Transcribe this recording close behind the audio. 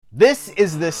This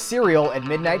is the Serial at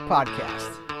Midnight podcast.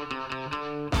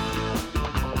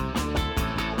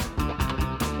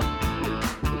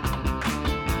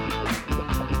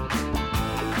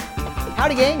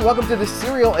 Howdy, gang. Welcome to the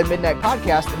Serial at Midnight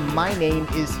podcast. My name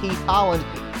is Heath Holland.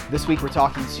 This week we're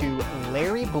talking to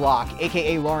Larry Block,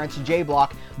 aka Lawrence J.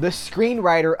 Block, the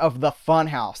screenwriter of The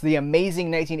Funhouse, the amazing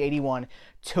 1981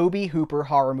 Tobe Hooper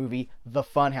horror movie, The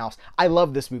Funhouse. I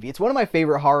love this movie. It's one of my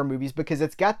favorite horror movies because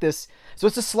it's got this, so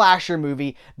it's a slasher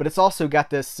movie, but it's also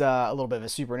got this a little bit of a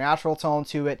supernatural tone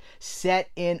to it, set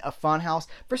in a funhouse.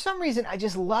 For some reason, I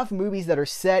just love movies that are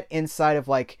set inside of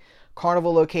like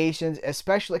carnival locations,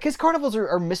 especially because carnivals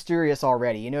are mysterious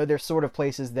already. You know, they're sort of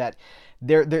places that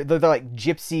they're like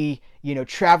gypsy, you know,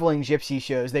 traveling gypsy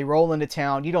shows. They roll into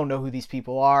town. You don't know who these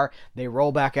people are. They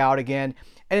roll back out again.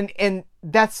 And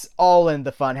that's all in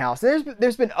the Funhouse.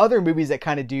 There's been other movies that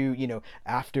kind of do, you know,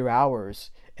 after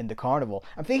hours in the carnival.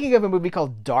 I'm thinking of a movie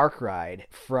called Dark Ride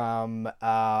from,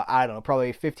 I don't know,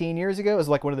 probably 15 years ago. It was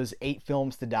like one of those 8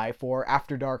 films to die for,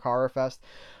 After Dark Horror Fest.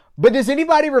 But does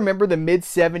anybody remember the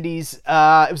mid-70s,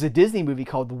 it was a Disney movie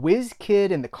called Whiz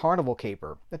Kid and the Carnival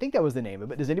Caper. I think that was the name of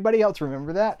it. Does anybody else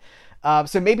remember that?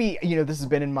 So maybe, you know, this has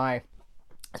been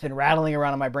it's been rattling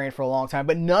around in my brain for a long time,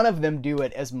 but none of them do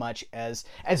it as much as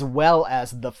well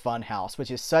as The Funhouse, which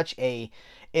is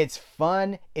it's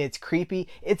fun, it's creepy,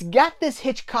 it's got this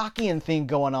Hitchcockian thing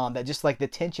going on that just like the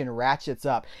tension ratchets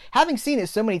up. Having seen it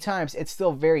so many times, it's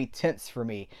still very tense for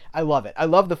me. I love it. I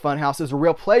love The Funhouse. It was a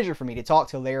real pleasure for me to talk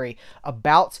to Larry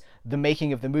about the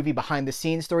making of the movie, behind the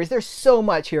scenes stories. There's so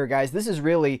much here, guys. This is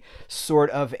really sort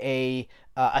of a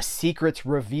secrets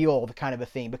revealed kind of a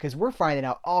thing, because we're finding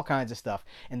out all kinds of stuff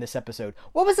in this episode.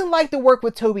 What was it like to work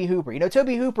with Tobe Hooper? You know, Tobe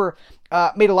Hooper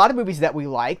made a lot of movies that we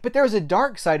like, but there's a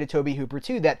dark side to Tobe Hooper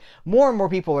too that more and more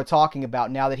people are talking about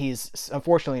now that he's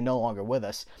unfortunately no longer with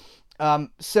us.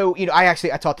 So, you know, I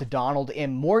talked to Donald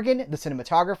M. Morgan, the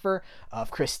cinematographer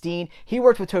of Christine. He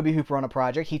worked with Tobe Hooper on a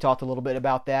project. He talked a little bit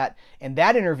about that in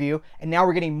that interview. And now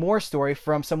we're getting more story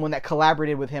from someone that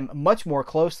collaborated with him much more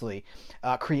closely,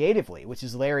 creatively, which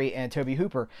is Larry and Tobe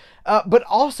Hooper. But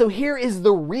also here is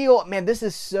the real, man, this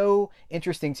is so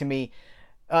interesting to me.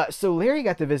 So Larry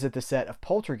got to visit the set of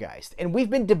Poltergeist, and we've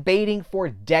been debating for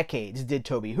decades. Did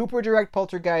Tobe Hooper direct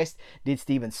Poltergeist? Did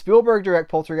Steven Spielberg direct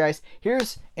Poltergeist?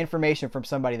 Here's information from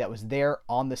somebody that was there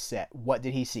on the set. What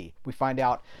did he see? We find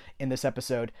out in this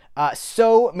episode.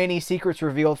 So many secrets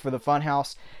revealed for the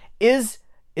Funhouse. Is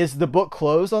the book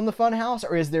closed on the Funhouse,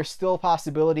 or is there still a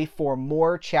possibility for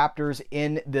more chapters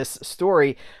in this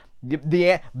story?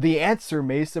 The answer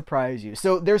may surprise you.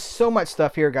 So there's so much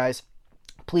stuff here, guys.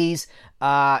 Please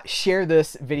share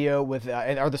this video with,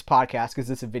 or this podcast, because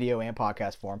it's a video and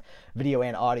podcast form, video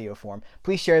and audio form.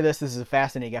 Please share this. This is a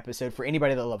fascinating episode for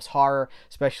anybody that loves horror,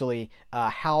 especially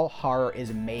how horror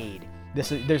is made.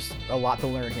 There's a lot to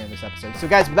learn here in this episode. So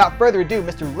guys, without further ado,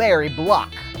 Mr. Larry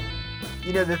Block.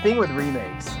 You know, the thing with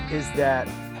remakes is that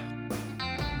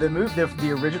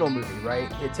the original movie,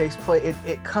 right? It takes place.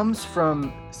 It comes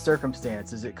from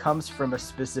circumstances. It comes from a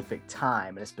specific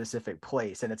time and a specific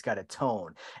place, and it's got a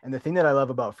tone. And the thing that I love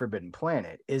about Forbidden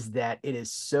Planet is that it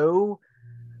is so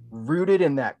rooted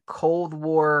in that Cold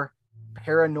War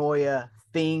paranoia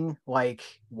thing, like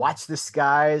Watch the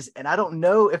Skies. And I don't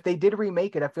know if they did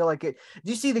remake it. I feel like it. Did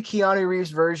you see the Keanu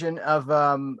Reeves version of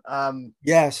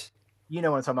Yes. You know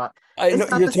what I'm talking about? I know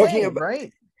you're talking about,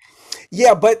 right?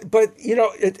 Yeah, but you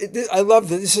know, I love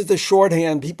that this is the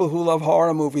shorthand. People who love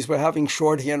horror movies, we're having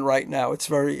shorthand right now. It's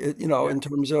very, you know, in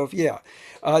terms of,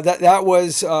 that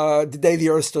was The Day the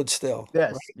Earth Stood Still.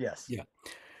 Yes, right? yes. Yeah.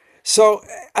 So,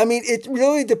 I mean, it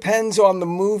really depends on the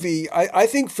movie. I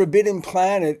think Forbidden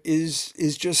Planet is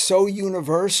just so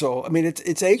universal. I mean,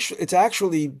 it's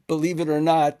actually, believe it or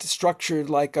not, structured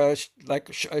like a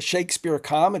Shakespeare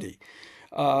comedy.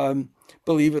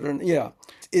 Believe it or not, yeah.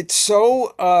 It's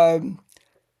so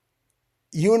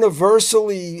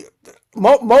universally,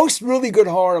 most really good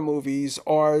horror movies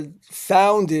are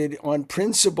founded on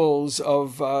principles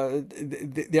of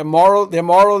they're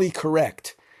morally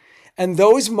correct, and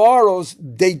those morals,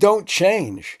 they don't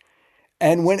change.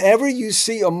 And whenever you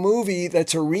see a movie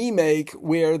that's a remake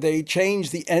where they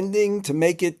change the ending to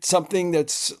make it something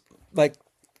that's like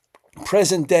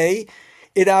present day,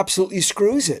 it absolutely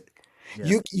screws it.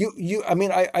 Yeah. I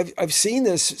mean, I've seen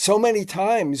this so many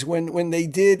times when they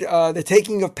did The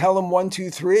Taking of Pelham 1, 2,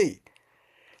 3.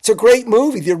 It's a great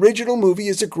movie. The original movie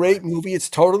is a great movie. It's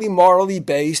totally morally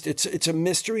based. It's a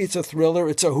mystery. It's a thriller.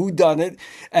 It's a whodunit.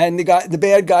 And the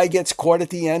bad guy gets caught at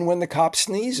the end when the cop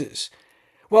sneezes.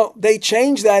 Well, they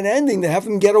changed that ending to have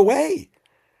him get away.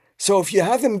 So if you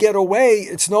have them get away,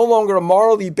 it's no longer a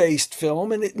morally based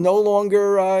film, and it no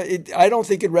longer. I don't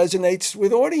think it resonates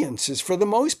with audiences for the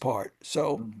most part.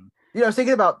 So Mhm. I was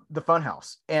thinking about the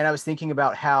Funhouse, and I was thinking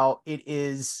about how it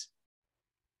is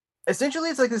essentially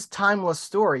it's like this timeless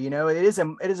story. It is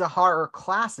a horror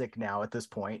classic now at this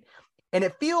point, and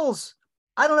it feels,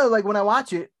 I don't know, like when I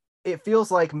watch it, it feels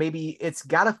like maybe it's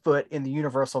got a foot in the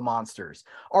Universal monsters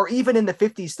or even in the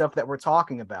 50s stuff that we're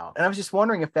talking about. And I was just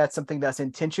wondering if that's something that's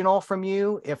intentional from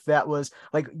you, if that was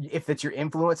like, if it's your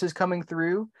influences coming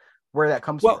through, where that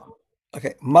comes from. well,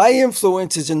 okay. My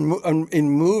influences in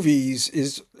movies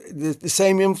is the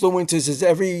same influences as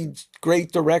every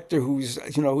great director who's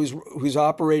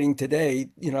operating today.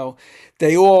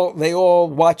 They all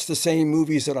watch the same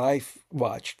movies that I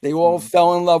watched. They all Mhm.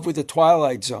 fell in love with the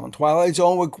Twilight Zone. Twilight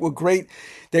Zone were great.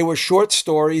 They were short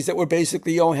stories that were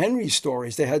basically O. Henry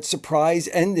stories. They had surprise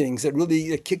endings that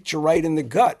really kicked you right in the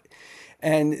gut,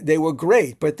 and they were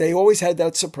great. But they always had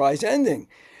that surprise ending.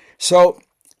 So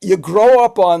you grow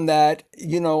up on that.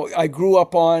 I grew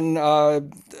up on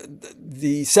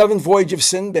the Seventh Voyage of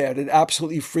Sinbad. It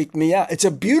absolutely freaked me out. It's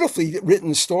a beautifully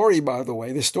written story, by the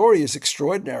way. The story is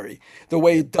extraordinary. The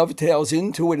way Yeah. it dovetails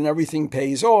into it and everything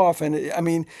pays off.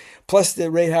 And plus the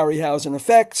Ray Harryhausen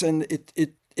effects, and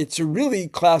it's a really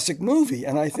classic movie.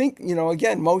 And I think,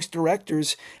 again, most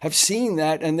directors have seen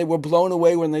that and they were blown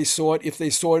away when they saw it, if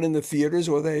they saw it in the theaters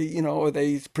or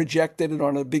they projected it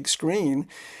on a big screen.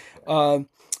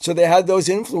 So they had those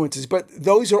influences, but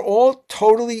those are all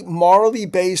totally morally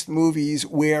based movies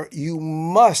where you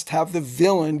must have the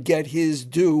villain get his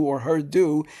due or her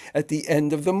due at the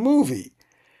end of the movie.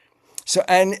 So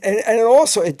and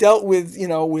it dealt with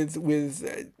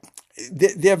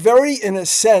they're very, in a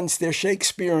sense, they're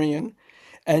Shakespearean,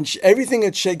 and everything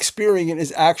that's Shakespearean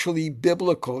is actually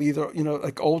biblical, either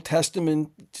like Old Testament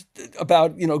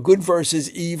about good versus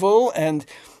evil, and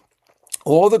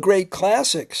all the great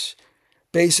classics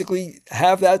basically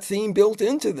have that theme built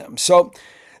into them. So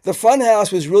the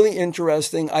Funhouse was really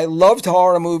interesting. I loved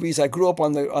horror movies. I grew up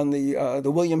on the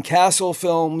William Castle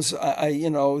films.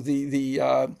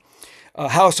 The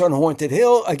House on Haunted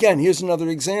Hill. Again, here's another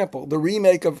example. The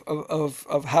remake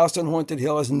of House on Haunted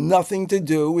Hill has nothing to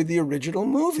do with the original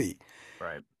movie.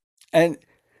 Right. And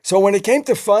so when it came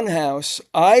to Funhouse,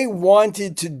 I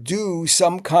wanted to do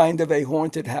some kind of a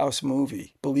haunted house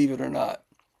movie, believe it or not.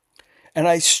 And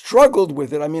I struggled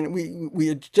with it. I mean, we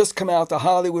had just come out to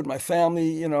Hollywood. My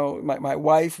family, my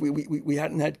wife, we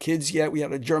hadn't had kids yet. We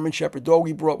had a German Shepherd dog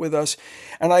we brought with us,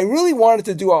 and I really wanted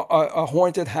to do a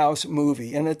haunted house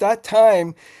movie. And at that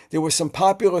time, there were some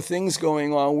popular things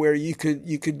going on where you could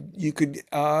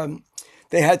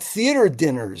they had theater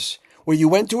dinners where you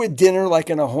went to a dinner like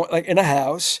in a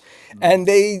house, and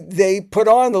they put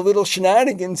on the little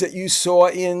shenanigans that you saw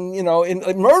in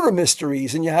murder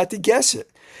mysteries, and you had to guess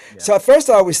it. Yeah. So at first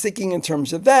I was thinking in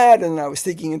terms of that, and I was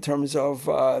thinking in terms of,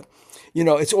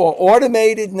 it's all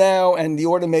automated now, and the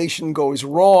automation goes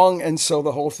wrong, and so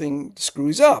the whole thing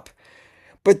screws up.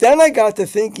 But then I got to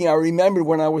thinking, I remembered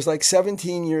when I was like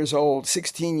 17 years old,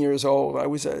 16 years old, I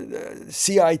was a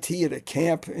CIT at a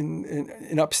camp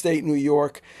in upstate New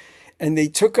York, and they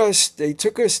took us to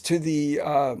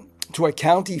a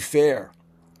county fair.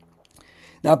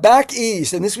 Now, back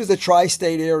east, and this was the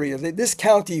tri-state area, this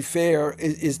county fair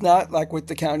is not like what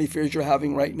the county fairs you're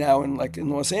having right now in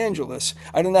Los Angeles.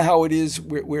 I don't know how it is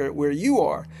where you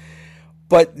are,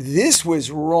 but this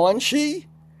was raunchy.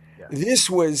 Yes. This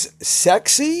was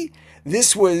sexy.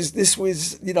 This was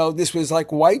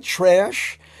like white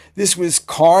trash. This was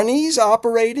carnies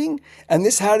operating, and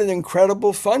this had an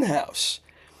incredible fun house.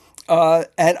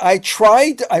 And I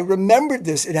remembered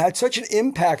this. It had such an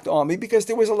impact on me because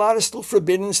there was a lot of still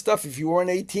forbidden stuff. If you weren't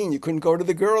 18, you couldn't go to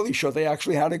the girly show. They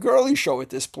actually had a girly show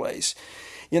at this place,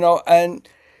 and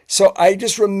so I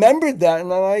just remembered that.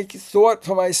 And then I thought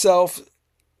to myself,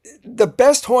 the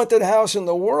best haunted house in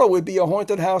the world would be a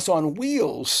haunted house on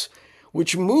wheels,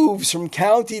 which moves from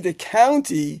county to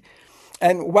county.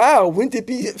 And wow, wouldn't it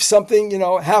be if something,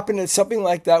 happened at something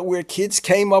like that where kids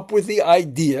came up with the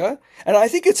idea? And I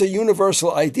think it's a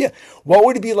universal idea. What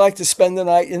would it be like to spend the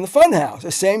night in the fun house? The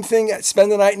same thing,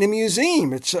 spend the night in a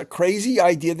museum. It's a crazy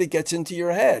idea that gets into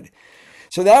your head.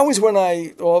 So that was when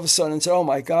I all of a sudden said, oh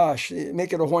my gosh,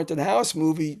 make it a haunted house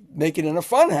movie, make it in a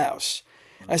fun house.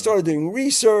 I started doing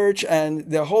research,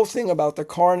 and the whole thing about the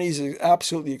carnies is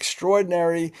absolutely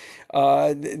extraordinary.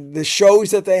 The shows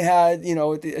that they had,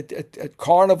 at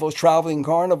carnivals, traveling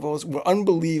carnivals, were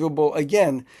unbelievable.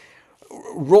 Again,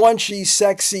 raunchy,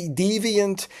 sexy,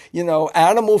 deviant,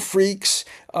 animal freaks.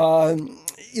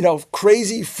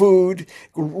 crazy food,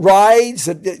 rides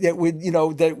that would,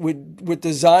 that were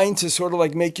designed to sort of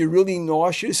like make you really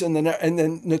nauseous, and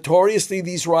then notoriously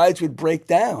these rides would break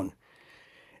down.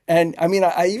 And I mean,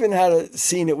 I even had a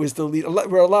scene. It was deleted. There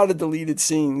were a lot of deleted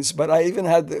scenes, but I even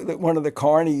had one of the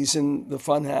carnies in the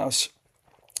Funhouse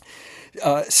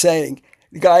saying,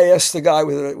 the guy asked the guy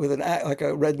with like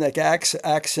a redneck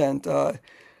accent,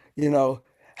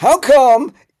 how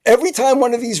come every time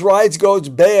one of these rides goes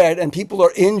bad and people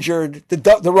are injured,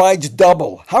 the rides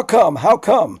double? How come? How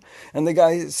come? And the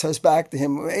guy says back to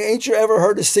him, ain't you ever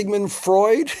heard of Sigmund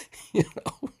Freud?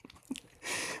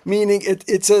 Meaning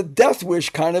it's a death wish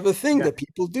kind of a thing that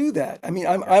people do that. I mean,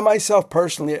 I myself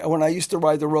personally, when I used to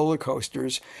ride the roller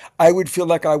coasters, I would feel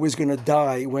like I was going to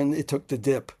die when it took the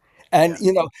dip. And,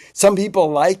 some people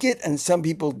like it and some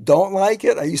people don't like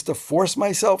it. I used to force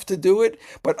myself to do it,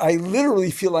 but I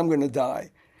literally feel I'm going to die.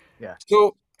 Yeah.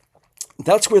 So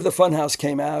that's where the Funhouse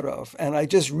came out of. And I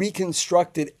just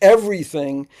reconstructed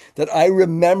everything that I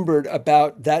remembered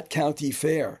about that county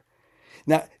fair.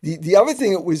 Now, the other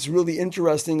thing that was really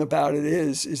interesting about it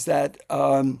is that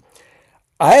I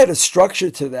had a structure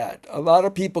to that. A lot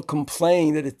of people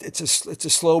complain that it's a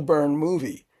slow burn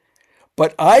movie.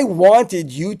 But I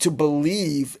wanted you to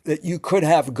believe that you could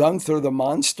have Gunther the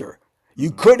monster.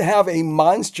 You could have a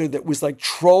monster that was like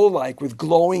troll-like with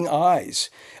glowing eyes.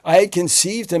 I had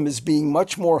conceived him as being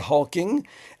much more hulking.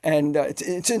 And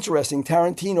it's interesting.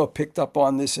 Tarantino picked up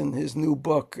on this in his new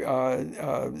book,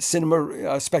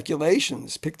 Cinema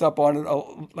Speculations, picked up on it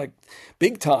like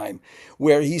big time,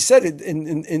 where he said it in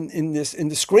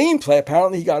the screenplay.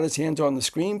 Apparently, he got his hands on the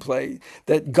screenplay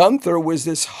that Gunther was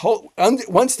this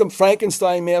once the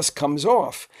Frankenstein mask comes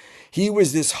off, he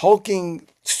was this hulking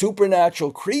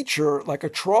supernatural creature like a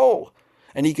troll.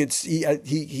 And he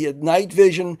had night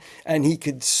vision, and he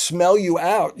could smell you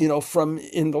out, from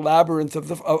in the labyrinth of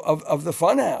the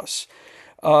Funhouse.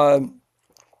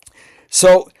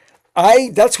 So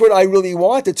that's what I really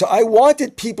wanted. So I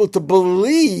wanted people to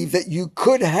believe that you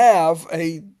could have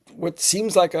what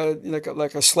seems like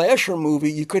a slasher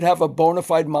movie. You could have a bona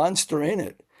fide monster in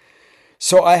it.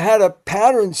 So I had a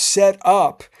pattern set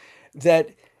up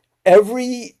that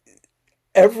every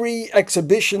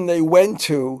exhibition they went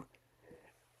to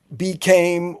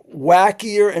became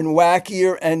wackier and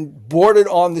wackier and bordered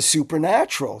on the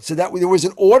supernatural. So that there was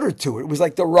an order to it. It was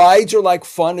like the rides are like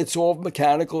fun. It's all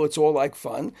mechanical. It's all like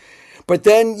fun. But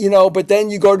then you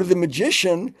go to the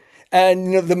magician,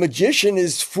 and the magician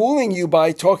is fooling you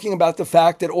by talking about the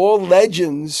fact that all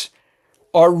legends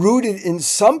are rooted in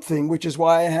something, which is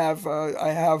why I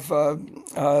have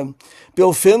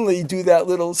Bill Finley do that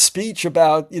little speech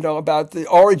about the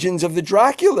origins of the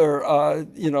Dracula,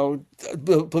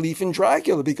 belief in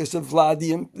Dracula because of Vlad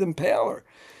the Impaler,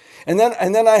 and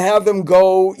then I have them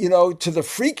go to the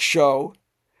freak show,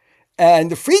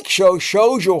 and the freak show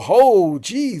shows you, oh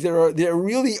gee, there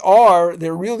really are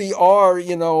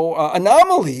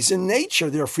anomalies in nature.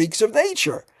 They're freaks of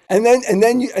nature. And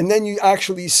then you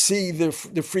actually see the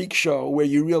freak show where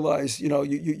you realize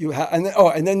you have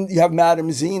and then you have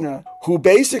Madame Zena, who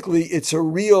basically it's a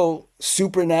real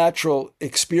supernatural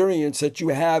experience that you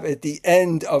have at the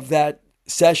end of that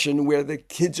session where the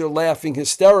kids are laughing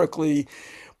hysterically,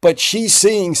 but she's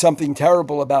seeing something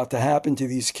terrible about to happen to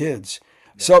these kids.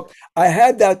 Yeah. So I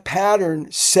had that pattern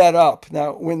set up.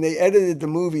 Now, when they edited the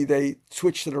movie, they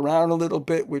switched it around a little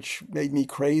bit, which made me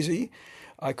crazy.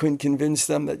 I couldn't convince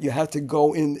them that you had to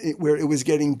go in where it was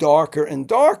getting darker and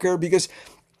darker, because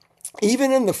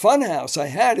even in the Funhouse, I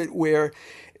had it where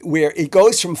it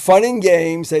goes from fun and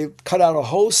games. They cut out a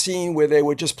whole scene where they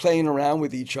were just playing around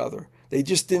with each other. They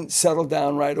just didn't settle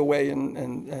down right away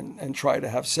and try to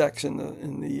have sex in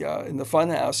the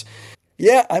Funhouse.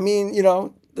 Yeah, I mean,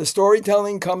 the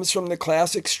storytelling comes from the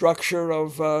classic structure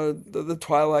of the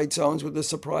Twilight Zones with the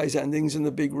surprise endings and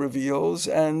the big reveals,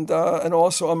 and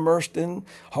also immersed in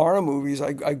horror movies.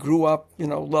 I grew up,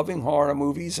 loving horror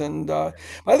movies. And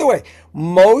by the way,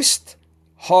 most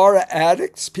horror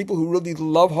addicts, people who really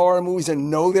love horror movies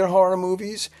and know they're horror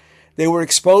movies, they were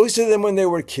exposed to them when they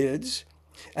were kids,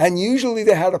 and usually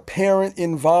they had a parent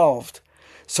involved.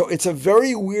 So it's a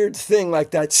very weird thing.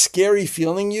 Like that scary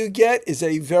feeling you get is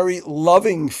a very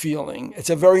loving feeling. It's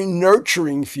a very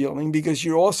nurturing feeling, because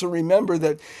you also remember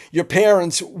that your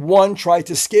parents, one, tried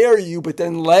to scare you, but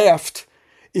then laughed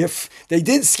if they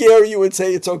did scare you and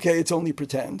say, it's okay, it's only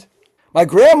pretend. My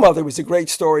grandmother was a great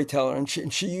storyteller, and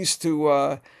she used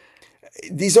to,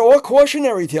 these are all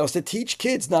cautionary tales to teach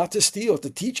kids not to steal, to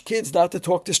teach kids not to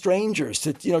talk to strangers,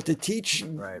 to teach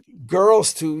Right.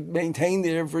 girls to maintain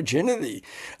their virginity.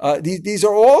 These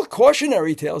are all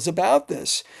cautionary tales about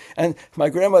this. And my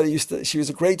grandmother she was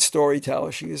a great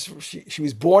storyteller. She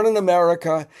was born in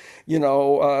America,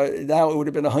 now it would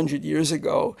have been 100 years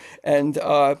ago. And,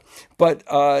 but,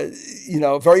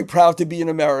 very proud to be an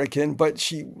American. But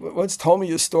she once told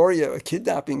me a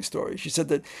kidnapping story. She said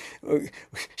that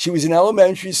she was in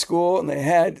elementary school, and they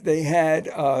had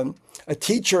a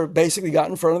teacher basically got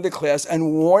in front of the class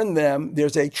and warned them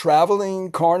there's a traveling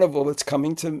carnival that's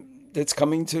coming to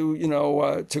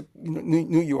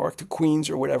New York, to Queens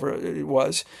or whatever it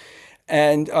was,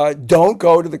 and don't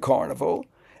go to the carnival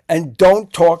and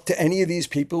don't talk to any of these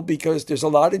people because there's a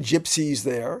lot of gypsies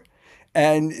there,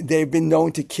 and they've been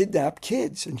known to kidnap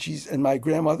kids. And my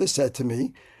grandmother said to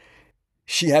me,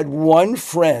 she had one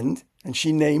friend, and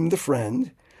she named the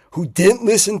friend, who didn't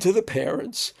listen to the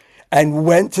parents and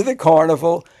went to the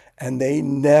carnival, and they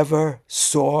never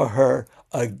saw her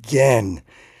again.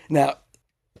 Now,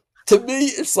 to me,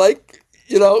 it's like,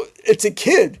 it's a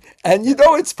kid, and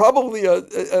it's probably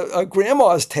a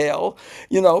grandma's tale,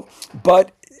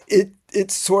 but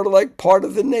it's sort of like part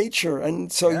of the nature.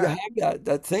 And so you Yeah. have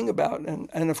that thing about,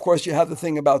 and of course you have the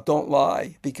thing about don't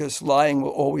lie, because lying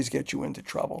will always get you into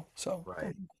trouble. So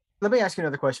Right. Let me ask you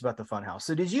another question about the Funhouse.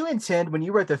 So, did you intend, when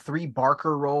you wrote the three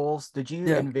Barker roles, did you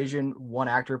yeah. envision one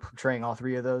actor portraying all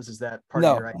three of those? Is that part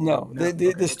of No, your idea? no. No. The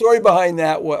Okay. story behind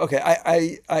that was okay.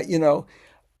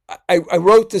 I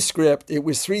wrote the script. It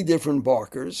was three different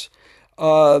Barkers,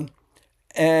 uh,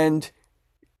 and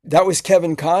that was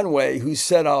Kevin Conway, who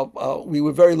said, we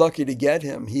were very lucky to get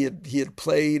him. He had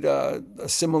played a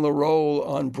similar role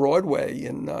on Broadway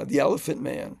in The Elephant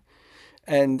Man,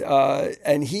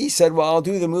 and he said, well, I'll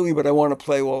do the movie, but I want to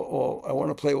play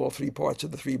all three parts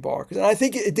of the three Barkers. And I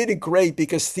think it did it great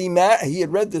because he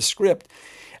had read the script,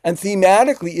 and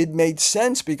thematically it made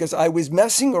sense because I was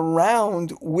messing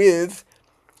around with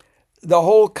the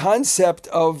whole concept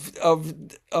of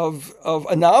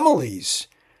anomalies,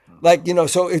 like,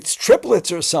 so it's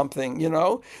triplets or something,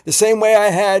 the same way I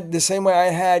had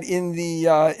in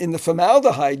the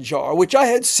formaldehyde jar, which I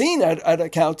had seen at a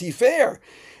county fair.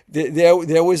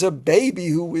 There was a baby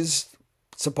who was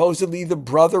supposedly the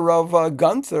brother of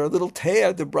Gunther, little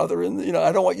Tad, the brother. And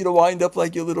I don't want you to wind up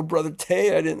like your little brother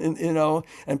Tad,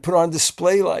 and put on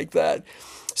display like that.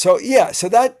 So yeah, so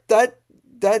that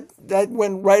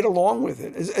went right along with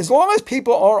it. As long as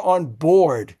people are on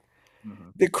board,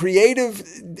 Mhm.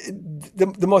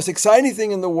 the most exciting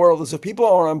thing in the world is if people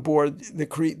are on board, the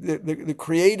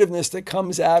creativeness that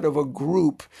comes out of a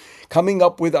group coming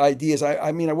up with ideas.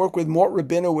 I mean, I work with Mort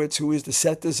Rabinowitz, who is the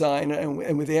set designer,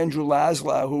 and with Andrew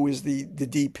Laszlo, who is the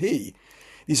DP.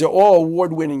 These are all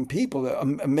award-winning people,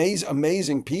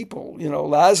 amazing people. Andrew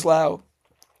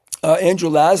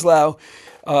Laszlo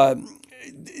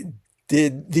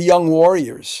did The Young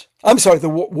Warriors. I'm sorry, The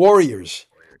Warriors,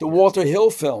 the Yeah. Walter Hill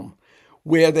film,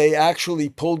 where they actually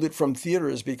pulled it from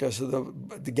theaters because of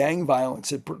the gang violence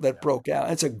that broke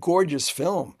out. It's a gorgeous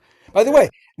film. By the Yeah. way,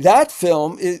 that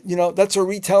film is, that's a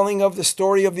retelling of the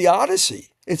story of the Odyssey.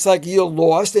 It's like you're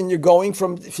lost and you're going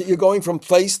from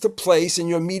place to place, and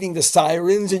you're meeting the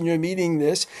sirens and you're meeting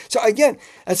this. So again,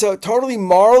 it's a totally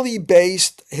morally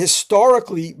based,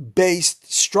 historically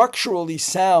based, structurally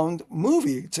sound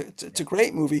movie. It's a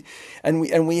great movie, and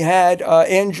we had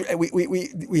Andrew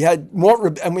we had Mort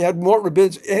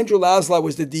Rabinowitz. Andrew Laszlo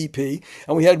was the DP,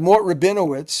 and we had Mort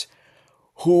Rabinowitz,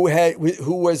 who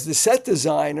was the set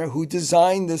designer, who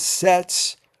designed the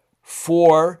sets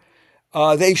for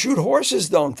They Shoot Horses,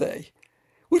 Don't They?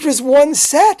 Which was one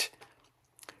set.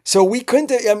 So we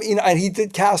couldn't, and he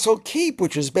did Castle Keep,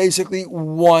 which is basically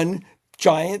one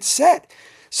giant set.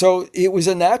 So it was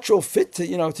a natural fit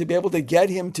to be able to get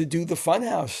him to do the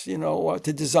Funhouse,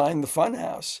 to design the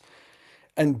Funhouse.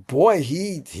 And boy,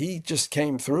 he just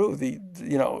came through the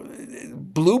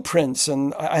blueprints,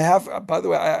 and I have, by the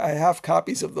way, I have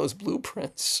copies of those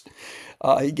blueprints.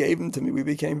 He gave them to me. We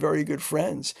became very good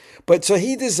friends. But so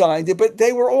he designed it. But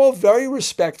they were all very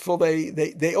respectful.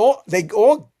 They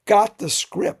all got the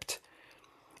script.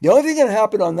 The only thing that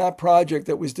happened on that project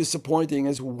that was disappointing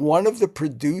is one of the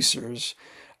producers,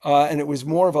 and it was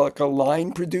more of like a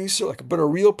line producer, but a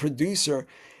real producer,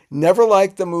 never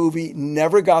liked the movie,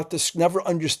 never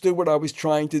understood what I was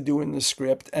trying to do in the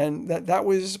script, and that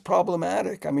was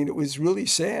problematic. I mean, it was really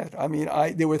sad. I mean,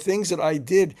 there were things that I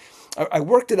did. I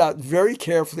worked it out very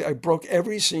carefully. I broke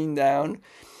every scene down.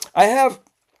 I have,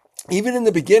 even in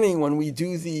the beginning when we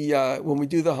do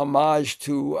the homage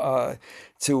to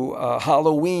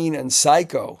Halloween and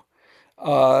Psycho.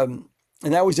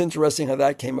 And that was interesting how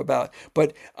that came about.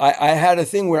 But I had a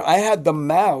thing where I had the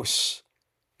mouse,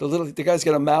 the guy's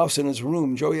got a mouse in his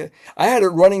room, Joey. I had it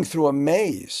running through a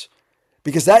maze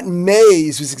because that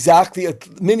maze was exactly a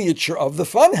miniature of the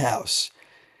Funhouse.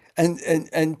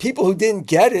 And people who didn't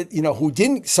get it,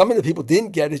 some of the people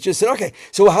didn't get it, just said, okay,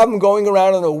 so we'll have him going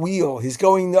around on a wheel.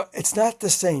 It's not the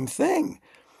same thing.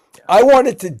 I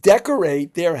wanted to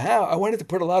decorate their house. I wanted to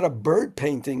put a lot of bird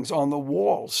paintings on the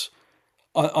walls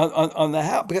on the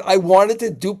house because I wanted to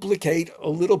duplicate a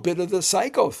little bit of the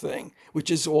Psycho thing, which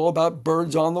is all about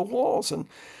birds on the walls. And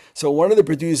so one of the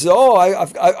producers,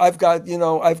 I've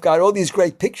got all these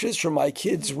great pictures from my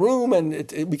kid's room, and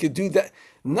we could do that.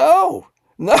 No,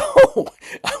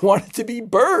 I want it to be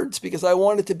birds because I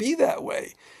want it to be that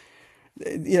way.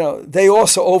 They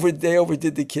also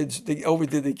overdid the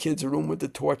kids' room with the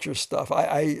torture stuff.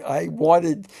 I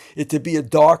wanted it to be a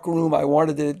dark room. I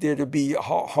wanted there to be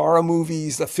horror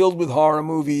movies, filled with horror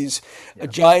movies, a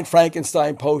giant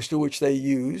Frankenstein poster, which they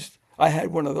used. I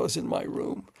had one of those in my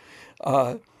room.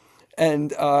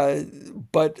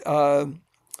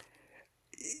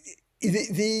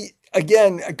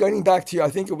 Again, going back to you, I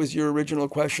think it was your original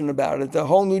question about it. The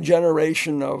whole new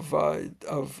generation of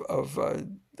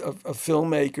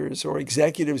filmmakers or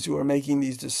executives who are making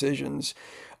these decisions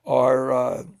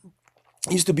are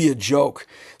used to be a joke.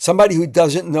 Somebody who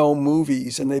doesn't know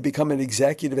movies and they become an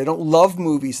executive. They don't love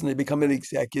movies and they become an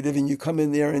executive. And you come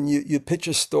in there and you pitch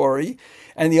a story,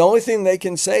 and the only thing they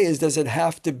can say is, does it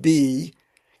have to be?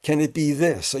 Can it be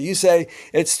this? So you say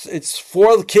it's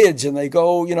for the kids, and they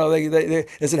go, they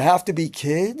does it have to be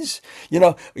kids? And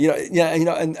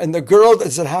the girl,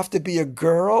 does it have to be a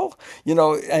girl?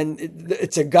 And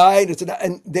it's a guy.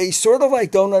 And they sort of like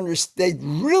don't understand. They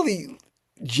really,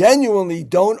 genuinely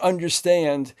don't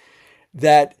understand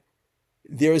that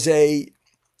there's a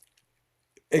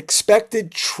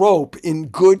expected trope in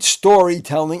good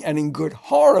storytelling and in good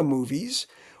horror movies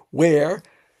where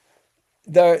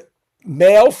the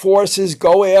male forces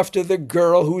go after the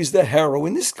girl who's the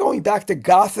heroine. This is going back to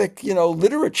Gothic,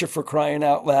 literature, for crying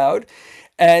out loud,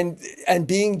 and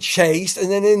being chased, and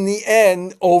then in the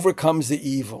end overcomes the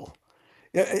evil.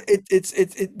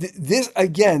 This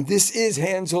again. This is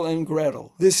Hansel and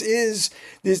Gretel. This is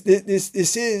the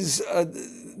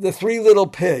Three Little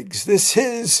Pigs. This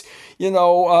is any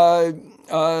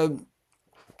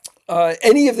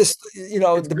of this.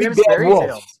 The Big Bad Wolf.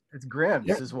 Tales. It's Grimm's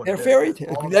is what they're it fairy is.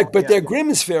 tales, but they're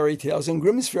Grimm's fairy tales, and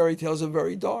Grimm's fairy tales are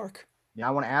very dark. Yeah,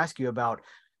 I want to ask you about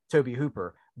Tobe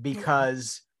Hooper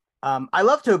because I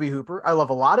love Tobe Hooper. I love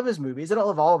a lot of his movies. I don't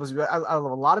love all of his. I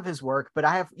love a lot of his work, but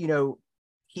I have,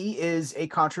 he is a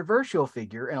controversial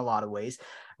figure in a lot of ways.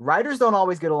 Writers don't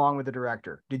always get along with the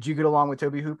director. Did you get along with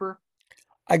Tobe Hooper?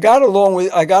 I got along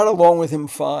with him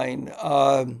fine.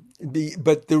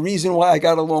 But the reason why I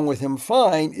got along with him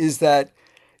fine is that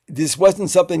this wasn't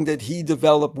something that he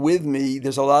developed with me.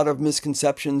 There's a lot of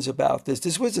misconceptions about this.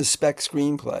 This was a spec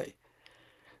screenplay.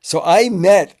 So I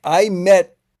met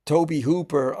Tobe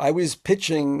Hooper. I was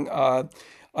pitching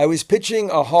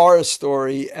a horror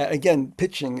story. Again,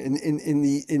 pitching in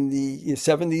the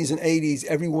 70s and 80s.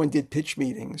 Everyone did pitch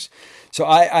meetings. So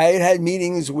I had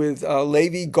meetings with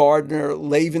Levi Gardner,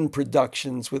 Laven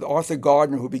Productions, with Arthur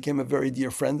Gardner, who became a very dear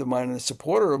friend of mine and a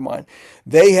supporter of mine.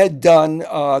 They had done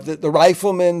the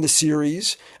Rifleman, the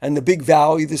series, and the Big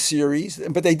Valley, the series.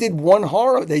 But they did one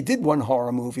horror. They did one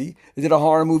horror movie. They did a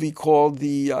horror movie called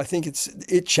I think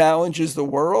It Challenges the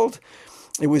World.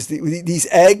 It was these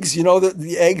eggs,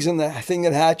 the eggs and the thing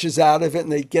that hatches out of it,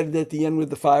 and they get it at the end with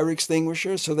the fire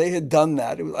extinguisher. So they had done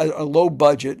that. It was a low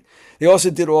budget. They also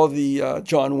did all the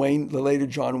the later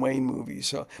John Wayne movies.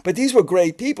 So, but these were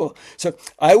great people. So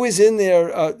I was in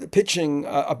there pitching,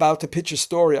 about to pitch a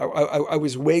story. I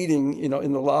was waiting,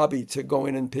 in the lobby to go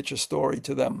in and pitch a story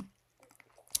to them,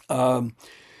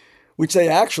 which they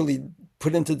actually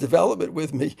put into development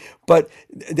with me. But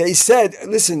they said,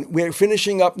 listen, we're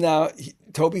finishing up now.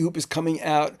 Tobe Hooper's coming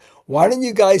out. Why don't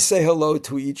you guys say hello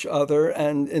to each other?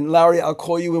 And Larry, I'll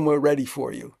call you when we're ready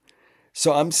for you.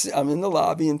 So I'm in the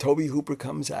lobby, and Tobe Hooper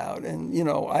comes out, and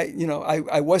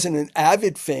I wasn't an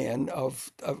avid fan of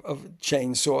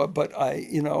Chainsaw, but I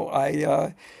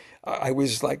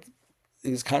was like, it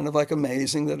was kind of like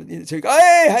amazing that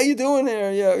hey, how you doing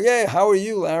there? Yeah. How are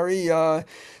you, Larry?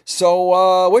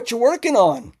 So what you working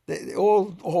on?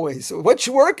 Always. What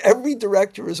you work? Every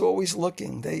director is always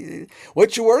looking.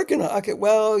 What you working on? Okay,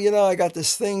 well, I got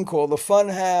this thing called the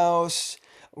Funhouse.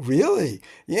 Really?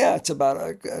 Yeah, it's about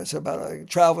a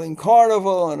traveling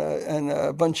carnival, and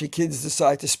a bunch of kids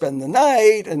decide to spend the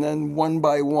night, and then one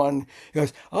by one, he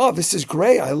goes, "Oh, this is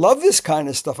great! I love this kind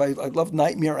of stuff. I love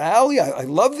Nightmare Alley. I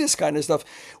love this kind of stuff.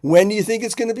 When do you think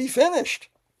it's going to be finished?"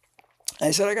 And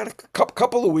I said, "I got a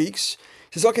couple of weeks."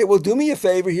 He says, "Okay, well, do me a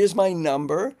favor. Here's my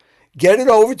number. Get it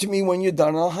over to me when you're done,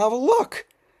 and I'll have a look."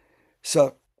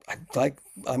 So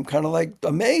I'm kind of like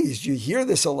amazed. You hear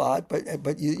this a lot, but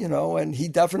and he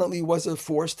definitely was a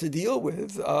force to deal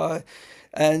with.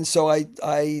 And so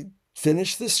I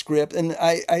finished the script, and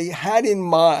I had in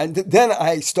mind. Then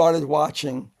I started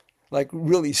watching, like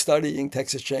really studying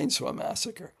Texas Chainsaw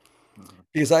Massacre,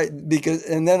 because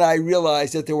and then I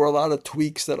realized that there were a lot of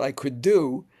tweaks that I could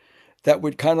do that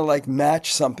would kind of like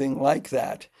match something like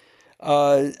that,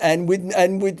 and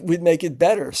would make it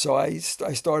better. So I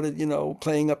started,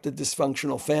 playing up the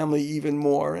dysfunctional family even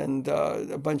more, and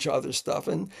a bunch of other stuff.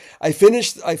 And I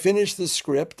finished the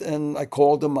script, and I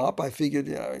called him up. I figured,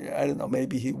 I don't know,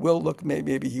 maybe he will look,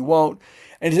 maybe he won't.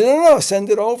 And he said, "No, no, send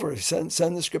it over. Send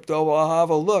the script over. I'll have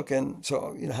a look." And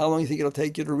so, how long do you think it'll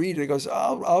take you to read it? He goes,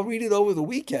 "I'll read it over the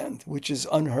weekend," which is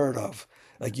unheard of.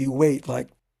 Like, you wait like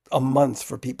a month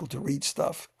for people to read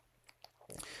stuff.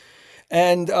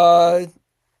 And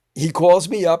he calls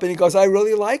me up and he goes, "I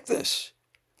really like this.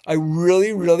 I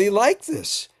really, really like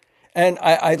this. And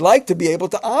I'd like to be able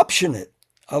to option it.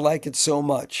 I like it so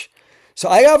much." So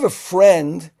I have a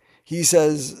friend, he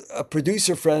says, a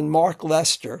producer friend, Mark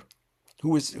Lester,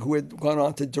 who had gone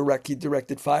on to direct. He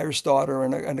directed Firestarter,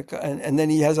 and then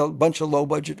he has a bunch of low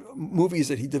budget movies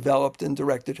that he developed and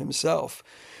directed himself.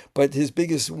 But his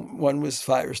biggest one was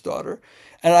Firestarter.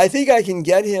 And I think I can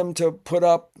get him to put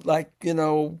up, like,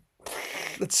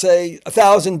 let's say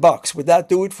 $1,000. Would that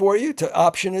do it for you, to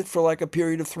option it for like a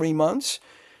period of 3 months?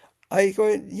 I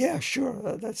go, "Yeah, sure.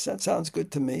 That sounds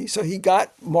good to me." So he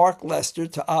got Mark Lester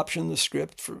to option the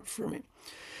script for me.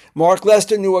 Mark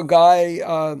Lester knew a guy,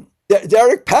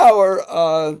 Derek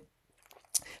Power,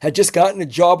 had just gotten a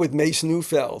job with Mace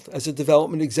Neufeld as a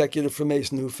development executive for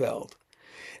Mace Neufeld.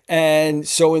 And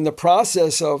so in the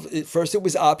process of it, first it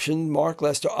was optioned. Mark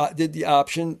Lester did the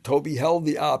option. Toby held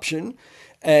the option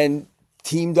and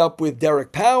teamed up with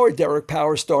Derek Power. Derek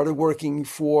Power started working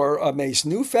for Mace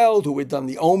Neufeld, who had done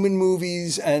the Omen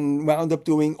movies and wound up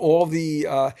doing all the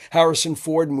Harrison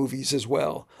Ford movies as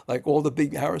well, like all the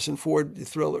big Harrison Ford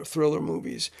thriller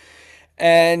movies.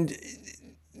 And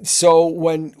so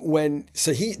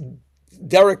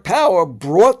Derek Power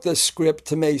brought the script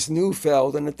to Mace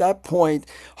Neufeld, and at that point,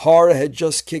 horror had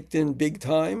just kicked in big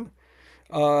time,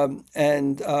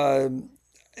 and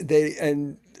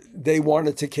they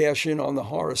wanted to cash in on the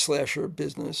horror slasher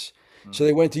business. So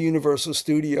they went to Universal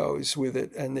Studios with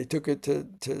it, and they took it to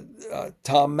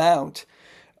Tom Mount,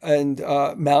 and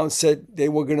Mount said they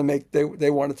were going to they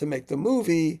wanted to make the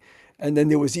movie. And then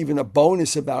there was even a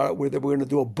bonus about it where they were going to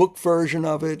do a book version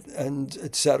of it, and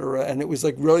et cetera. And it was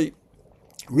like really,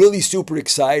 really super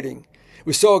exciting. It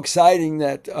was so exciting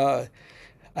that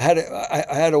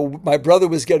my brother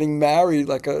was getting married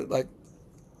like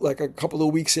a couple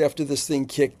of weeks after this thing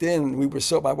kicked in.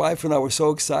 My wife and I were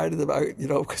so excited about it,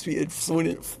 because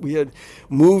we had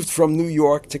moved from New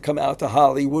York to come out to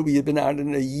Hollywood. We had been out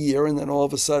in a year, and then all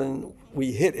of a sudden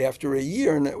we hit after a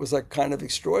year, and it was like kind of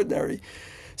extraordinary.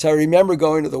 So I remember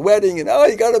going to the wedding and, "Oh,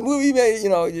 you got a movie made,"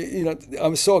 I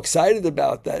was so excited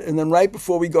about that. And then right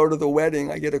before we go to the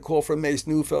wedding, I get a call from Mace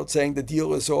Neufeld saying the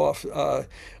deal is off.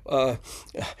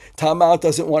 Tom Mount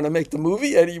doesn't want to make the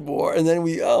movie anymore. And then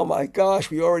oh my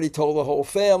gosh, we already told the whole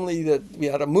family that we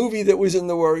had a movie that was in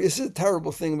the works. This is a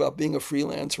terrible thing about being a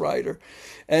freelance writer.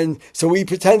 And so we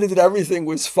pretended that everything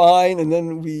was fine. And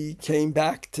then we came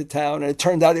back to town, and it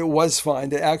turned out it was fine.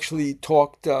 They actually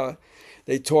talked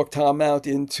Tom Mount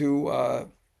into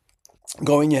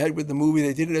going ahead with the movie.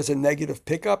 They did it as a negative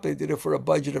pickup. They did it for a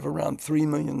budget of around $3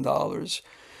 million.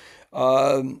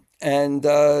 And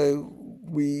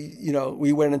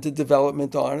we went into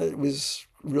development on it. It was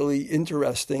really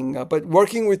interesting. But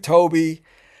working with Toby,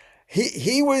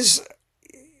 he's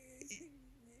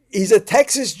a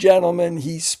Texas gentleman.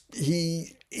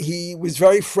 He was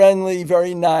very friendly,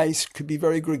 very nice, could be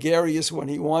very gregarious when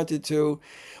he wanted to,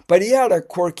 but he had a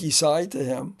quirky side to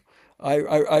him. I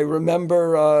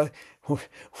remember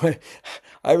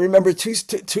I remember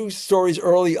two stories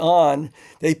early on.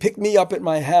 They picked me up at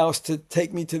my house to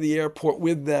take me to the airport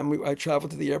with them. I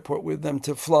traveled to the airport with them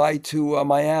to fly to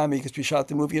Miami, because we shot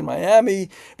the movie in Miami,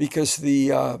 because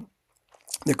the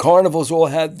carnivals all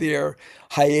had their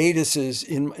hiatuses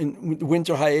in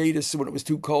winter hiatus when it was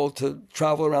too cold to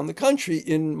travel around the country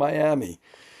in Miami.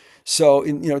 So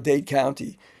in Dade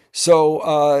County.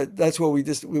 So that's where we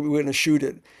were going to shoot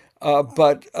it.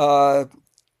 But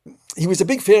he was a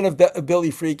big fan of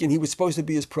Billy Freak, and he was supposed to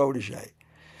be his protege.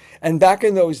 And back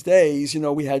in those days,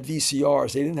 we had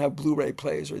VCRs. They didn't have Blu-ray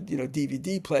players or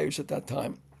DVD players at that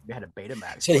time. They had a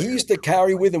Betamax So he player. used to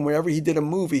carry with him wherever he did a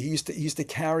movie. He used to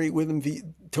carry with him.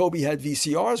 Toby had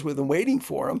VCRs with him, waiting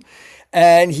for him,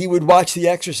 and he would watch The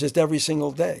Exorcist every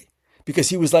single day because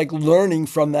he was like learning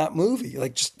from that movie,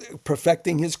 like just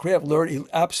perfecting his craft. He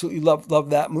absolutely loved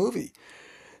that movie.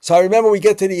 So I remember we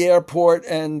get to the airport,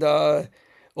 and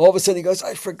all of a sudden he goes,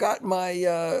 "I forgot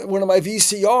my one of my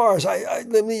VCRs.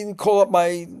 Let me call up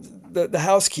the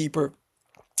housekeeper."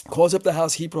 Calls up the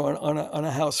housekeeper on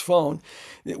a house phone.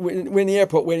 We're in the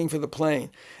airport waiting for the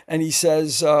plane, and he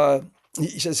says, "So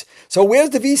where's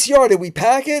the VCR? Did we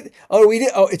pack it? Oh, we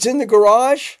did. Oh, it's in the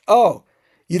garage. Oh,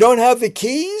 you don't have the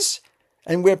keys?"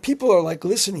 And where people are like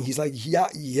listening, he's like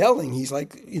yelling. He's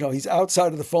like, he's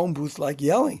outside of the phone booth like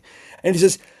yelling, and he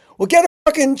says, "Well, get a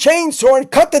fucking chainsaw and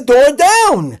cut the door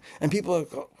down." And people are,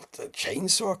 "Oh, the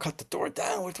chainsaw, cut the door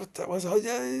down. What that was?"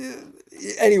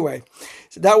 Anyway,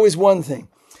 so that was one thing.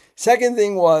 Second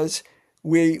thing was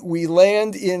we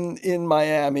land in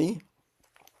Miami,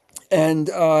 and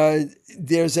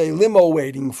there's a limo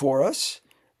waiting for us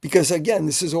because again,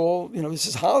 this is all this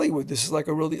is Hollywood. This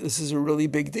is a really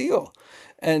big deal,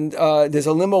 and there's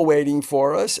a limo waiting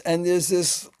for us, and there's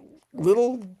this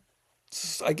little,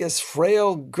 I guess,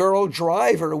 frail girl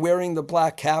driver wearing the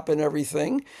black cap and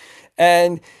everything,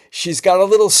 and she's got a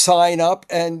little sign up,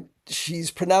 and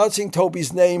she's pronouncing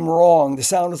Toby's name wrong. The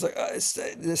sound is like,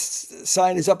 this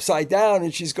sign is upside down,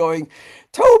 and she's going,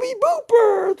 "Toby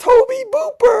Booper, Toby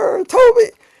Booper,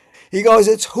 Toby." He goes,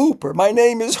 "It's Hooper. My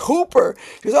name is Hooper."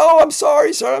 He goes, "Oh, I'm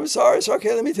sorry, sir. I'm sorry, sir.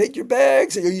 Okay, let me take your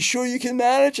bags. Are you sure you can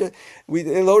manage it?"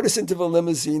 They load us into the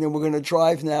limousine, and we're going to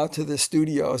drive now to the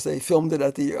studios. They filmed it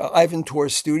at the Ivan Tor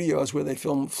Studios, where they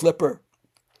filmed Flipper.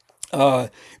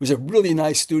 It was a really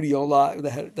nice studio lot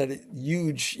that had that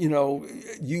huge,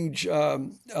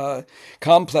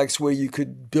 complex where you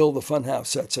could build the funhouse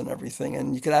sets and everything,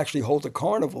 and you could actually hold a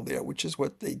carnival there, which is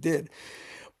what they did.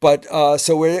 But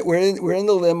so we're in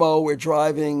the limo, we're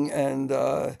driving,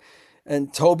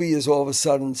 and Toby is all of a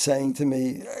sudden saying to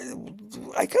me,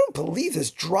 "I can't believe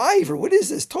this driver. What is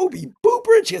this, Toby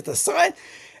Booper?" And she has the sign,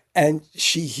 and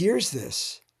she hears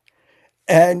this.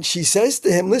 And she says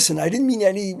to him, "Listen, I didn't mean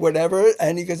any whatever."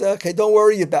 And he goes, "Okay, don't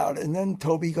worry about it." And then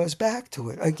Toby goes back to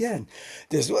it again.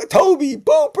 There's Toby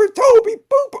Booper, Toby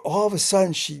Booper. All of a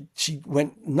sudden, she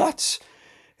went nuts.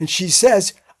 And she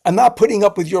says, "I'm not putting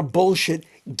up with your bullshit.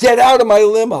 Get out of my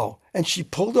limo." And she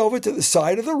pulled over to the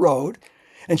side of the road,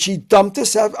 and she dumped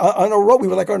us out on a road. We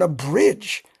were like on a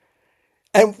bridge.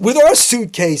 And with our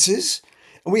suitcases,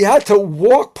 and we had to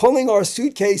walk, pulling our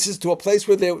suitcases to a place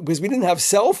because we didn't have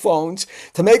cell phones,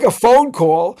 to make a phone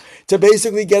call to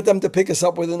basically get them to pick us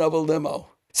up with another limo.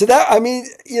 So that, I mean,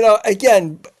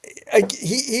 again,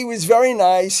 he was very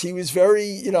nice. He was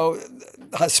very,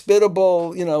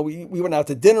 hospitable. We went out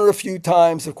to dinner a few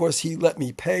times. Of course, he let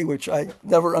me pay, which I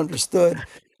never understood.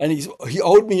 And he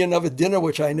owed me another dinner,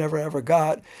 which I never ever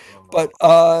got. But,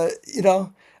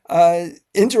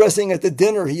 interesting, at the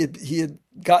dinner, he had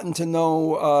gotten to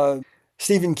know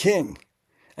Stephen King,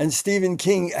 and Stephen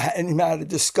King and him had a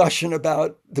discussion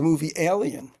about the movie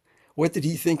Alien. What did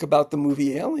he think about the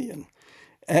movie Alien?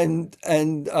 And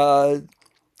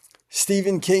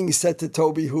Stephen King said to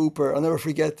Toby Hooper, I'll never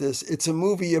forget this, it's a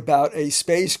movie about a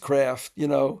spacecraft,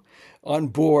 on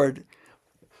board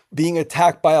being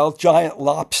attacked by a giant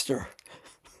lobster.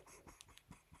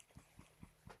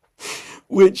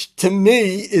 Which to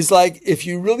me is like, if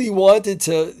you really wanted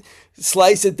to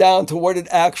slice it down to what it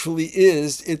actually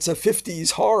is, it's a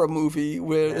 50s horror movie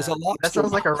where there's a lobster. That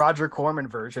sounds like a Roger Corman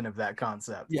version of that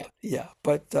concept. Yeah.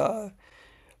 But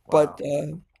Wow.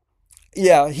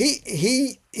 yeah,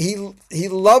 he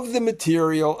loved the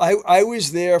material. I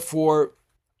was there for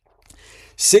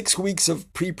 6 weeks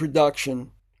of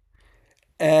pre-production,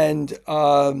 and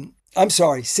I'm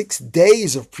sorry, 6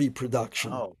 days of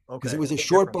pre-production. Oh, Because okay. it was a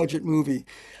short budget movie.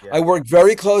 I Yeah. worked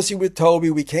very closely with Toby.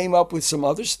 We came up with some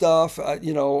other stuff.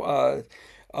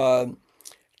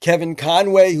 Kevin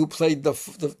Conway, who played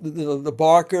the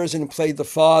Barkers and played the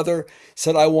father,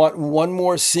 said, "I want one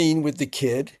more scene with the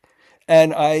kid."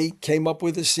 And I came up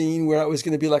with a scene where it was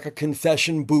going to be like a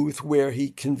confession booth where he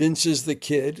convinces the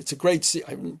kid. It's a great scene.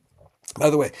 I mean, by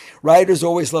the way, writers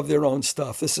always love their own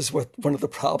stuff. This is what one of the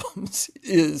problems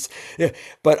is. Yeah,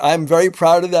 but I'm very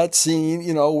proud of that scene,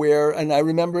 and I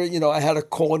remember, I had to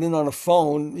call in on a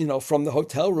phone, from the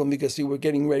hotel room because they were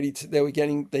getting ready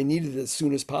they needed it as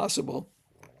soon as possible,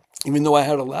 even though I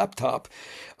had a laptop.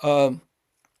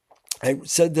 I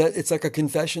said that it's like a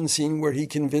confession scene where he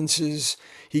convinces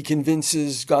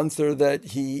Gunther that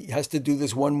he has to do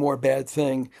this one more bad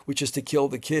thing, which is to kill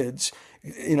the kids.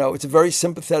 It's a very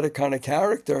sympathetic kind of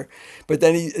character. But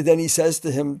then he says to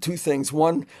him two things.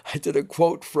 One, I did a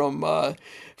quote from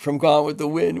Gone with the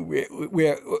Wind,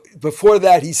 where before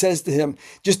that he says to him,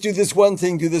 just do this one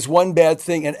thing, do this one bad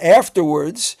thing, and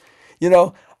afterwards,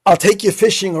 I'll take you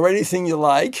fishing or anything you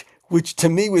like, which to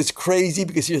me was crazy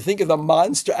because you think of the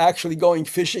monster actually going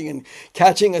fishing and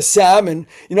catching a salmon,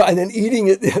 and then eating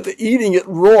it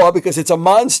raw because it's a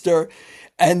monster.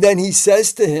 And then he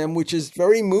says to him, which is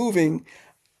very moving,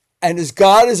 and as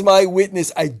God is my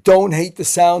witness, I don't hate the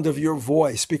sound of your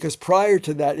voice. Because prior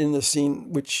to that in the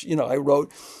scene, which, I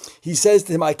wrote, he says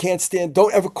to him, I can't stand,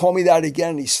 don't ever call me that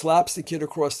again. And he slaps the kid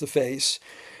across the face.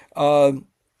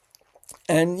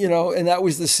 And that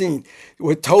was the scene.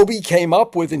 What Toby came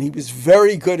up with, and he was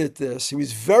very good at this, he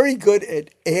was very good at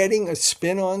adding a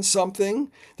spin on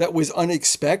something that was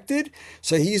unexpected.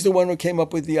 So he's the one who came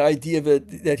up with the idea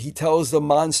that he tells the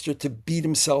monster to beat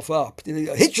himself up.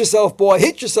 Hit yourself, boy,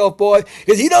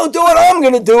 because you don't do it, I'm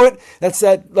going to do it. That's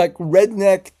that like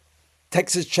redneck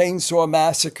Texas Chainsaw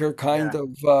Massacre kind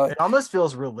of. It almost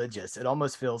feels religious. It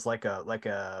almost feels like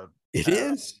a. It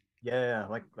is. Yeah,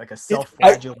 like a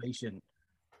self-flagellation.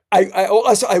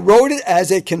 I wrote it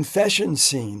as a confession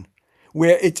scene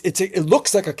where it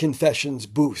looks like a confessions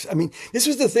booth. I mean, this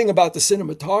was the thing about the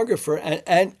cinematographer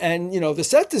and the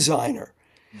set designer.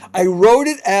 I wrote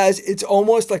it as it's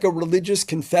almost like a religious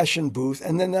confession booth,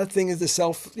 and then that thing is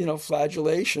the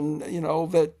flagellation.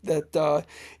 That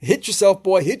hit yourself,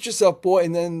 boy,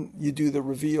 and then you do the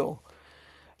reveal.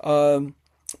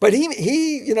 But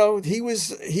he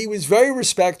was very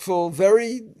respectful,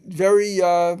 very very.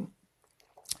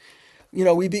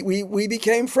 We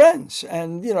became friends,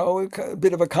 and a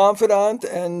bit of a confidant.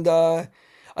 And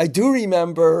I do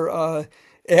remember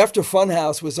after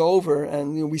Funhouse was over,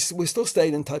 and we still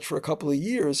stayed in touch for a couple of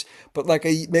years. But like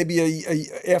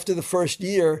after the first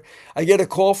year, I get a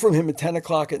call from him at 10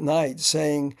 o'clock at night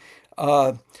saying,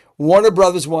 Warner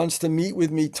Brothers wants to meet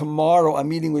with me tomorrow. I'm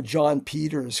meeting with John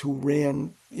Peters, who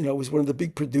was one of the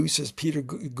big producers, Peter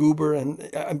Goober and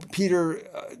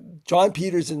John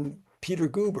Peters and Peter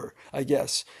Goober, I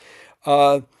guess.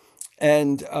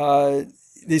 And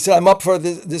they said, I'm up for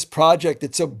this project.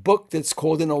 It's a book that's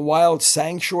called In a Wild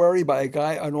Sanctuary by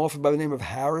an author by the name of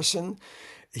Harrison.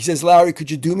 He says, Larry,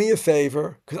 could you do me a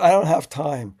favor? Because I don't have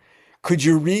time. Could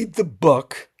you read the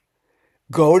book,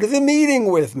 go to the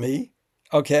meeting with me,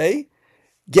 okay?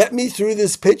 Get me through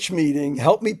this pitch meeting,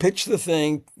 help me pitch the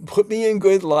thing, put me in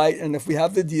good light, and if we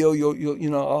have the deal,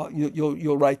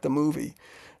 you'll write the movie.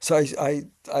 So I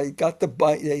got they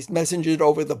messengered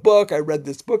over the book. I read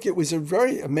this book. It was a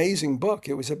very amazing book.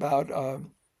 It was about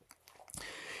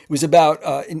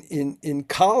in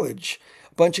college,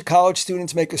 a bunch of college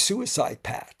students make a suicide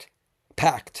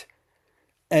pact,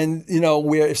 and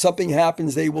where if something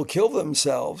happens, they will kill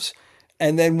themselves,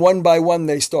 and then one by one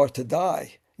they start to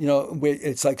die.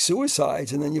 It's like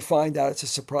suicides, and then you find out it's a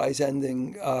surprise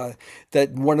ending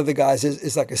that one of the guys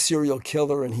is like a serial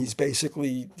killer, and he's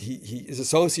basically he is a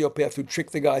sociopath who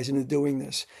tricked the guys into doing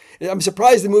this. I'm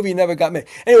surprised the movie never got made.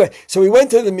 Anyway, so we went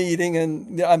to the meeting,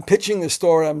 and I'm pitching the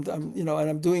story.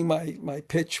 I'm doing my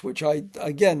pitch, which I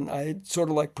had sort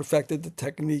of like perfected the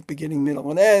technique, beginning, middle,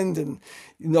 and end, and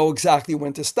know exactly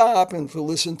when to stop and to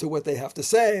listen to what they have to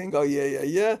say and go,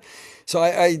 yeah. So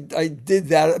I did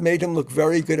that. It made him look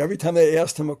very good. Every time they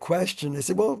asked him a question, they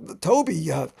said, well,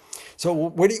 Toby, so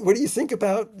what do you think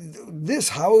about this?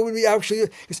 How would we actually? He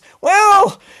goes,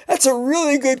 well, that's a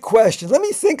really good question. Let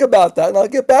me think about that, and I'll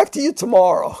get back to you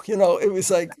tomorrow. It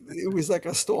was like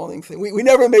a stalling thing. We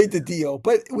never made the deal,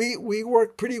 but we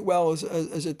worked pretty well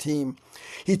as a team.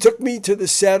 He took me to the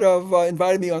set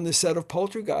invited me on the set of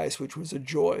Poltergeist, which was a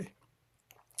joy.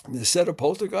 The set of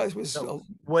Poltergeist was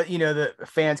the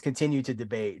fans continue to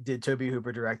debate. Did Tobe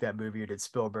Hooper direct that movie, or did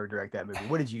Spielberg direct that movie?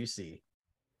 What did you see?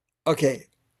 Okay.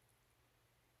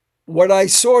 What I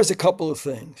saw is a couple of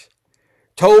things.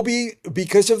 Toby,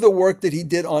 because of the work that he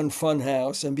did on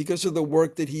Funhouse and because of the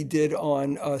work that he did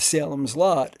on Salem's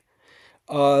Lot,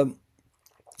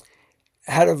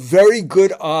 had a very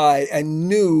good eye and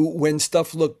knew when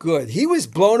stuff looked good. He was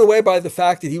blown away by the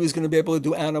fact that he was going to be able to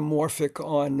do anamorphic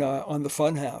on the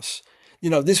Funhouse.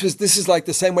 This is like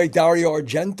the same way Dario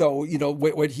Argento,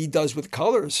 what he does with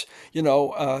colors,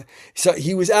 so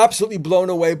he was absolutely blown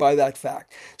away by that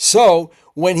fact. So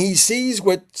when he sees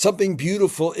what something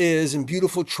beautiful is and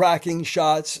beautiful tracking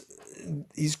shots,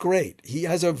 he's great. He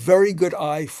has a very good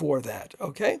eye for that.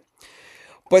 Okay.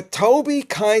 But Toby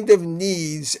kind of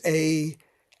needs a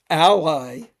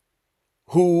ally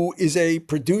who is a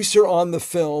producer on the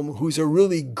film, who's a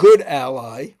really good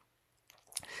ally.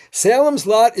 Salem's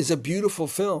Lot is a beautiful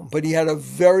film, but he had a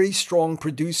very strong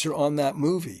producer on that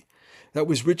movie. That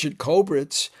was Richard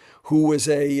Kobritz, who was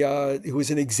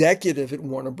an executive at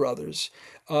Warner Brothers,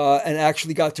 and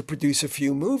actually got to produce a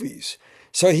few movies.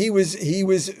 So he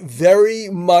was very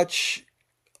much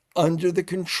under the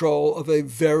control of a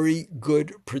very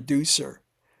good producer.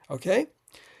 Okay?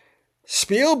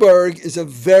 Spielberg is a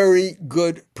very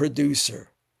good producer.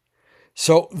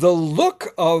 So the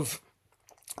look of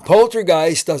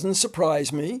Poltergeist doesn't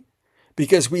surprise me,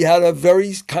 because we had a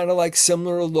very kind of like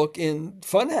similar look in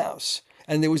Funhouse.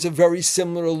 And there was a very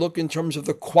similar look in terms of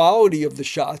the quality of the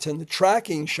shots and the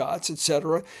tracking shots,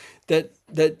 etc.,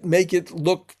 that make it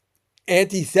look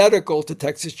antithetical to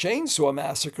Texas Chainsaw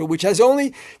Massacre, which has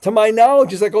only, to my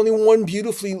knowledge, is like only one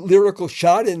beautifully lyrical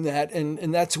shot in that,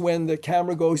 and that's when the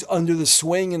camera goes under the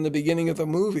swing in the beginning of the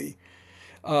movie.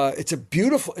 It's a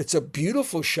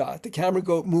beautiful shot. The camera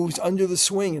moves under the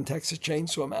swing in Texas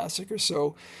Chainsaw Massacre.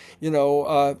 So,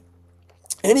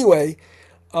 anyway,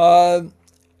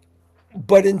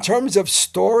 but in terms of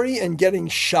story and getting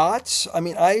shots, I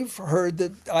mean, I've heard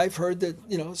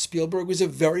that Spielberg was a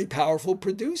very powerful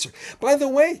producer. By the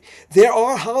way, there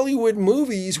are Hollywood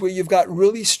movies where you've got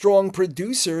really strong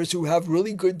producers who have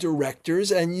really good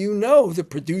directors, and the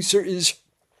producer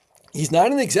he's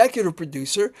not an executive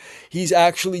producer. He's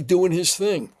actually doing his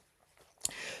thing.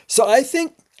 So I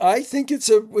think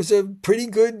was a pretty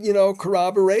good,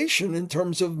 corroboration in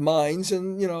terms of minds.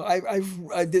 And,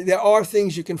 there are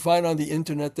things you can find on the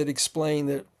internet that explain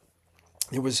that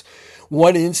there was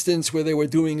one instance where they were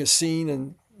doing a scene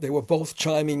and they were both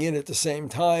chiming in at the same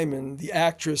time. And the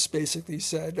actress basically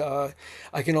said,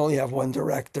 I can only have one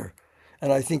director.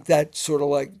 And I think that sort of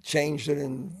like changed it,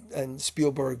 and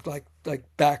Spielberg like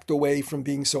backed away from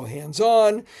being so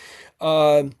hands-on.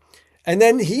 And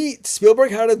then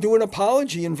Spielberg had to do an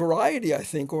apology in Variety, I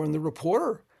think, or in The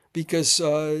Reporter, because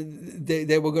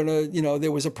they were going to,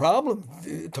 there was a problem.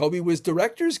 Toby was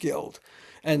Directors Guild,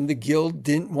 and the Guild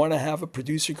didn't want to have a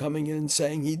producer coming in and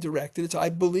saying he directed it. So I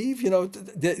believe,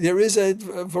 there is a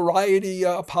Variety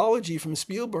apology from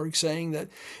Spielberg saying that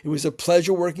it was a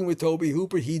pleasure working with Tobe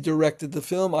Hooper. He directed the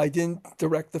film. I didn't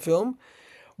direct the film.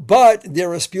 But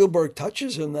there are Spielberg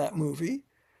touches in that movie.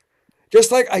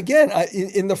 Just like, again,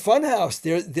 in the Funhouse,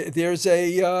 there's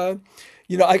a,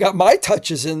 I got my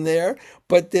touches in there,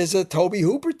 but there's a Tobe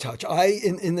Hooper touch.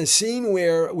 In the scene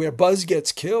where Buzz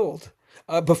gets killed,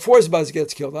 before Buzz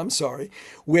gets killed, I'm sorry,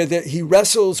 where he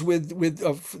wrestles with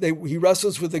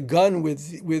a gun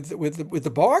with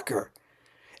the Barker,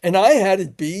 and I had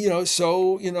it be,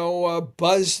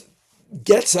 Buzz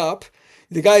gets up.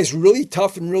 The guy's really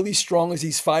tough and really strong as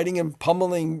he's fighting and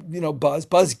pummeling, Buzz.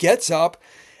 Buzz gets up.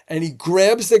 And he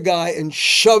grabs the guy and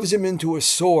shoves him into a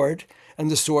sword,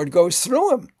 and the sword goes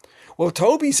through him. Well,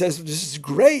 Toby says, this is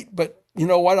great, but you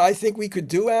know what I think we could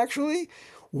do, actually?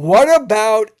 What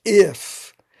about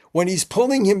if, when he's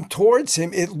pulling him towards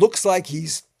him, it looks like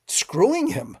he's screwing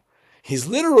him? He's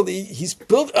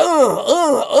built,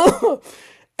 and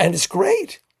it's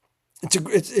great.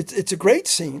 It's a great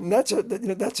scene. And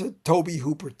that's a Tobe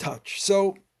Hooper touch.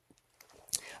 So,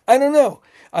 I don't know.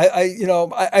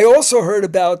 I also heard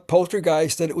about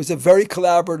Poltergeist that it was a very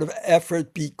collaborative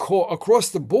effort across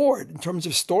the board in terms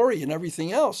of story and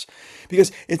everything else.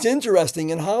 Because it's interesting,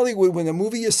 in Hollywood, when a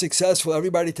movie is successful,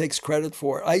 everybody takes credit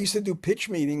for it. I used to do pitch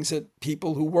meetings at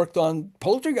people who worked on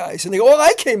Poltergeist, and they go, oh,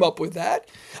 I came up with that.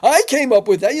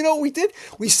 You know what we did?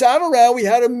 We sat around, we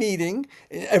had a meeting,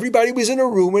 everybody was in a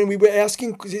room, and we were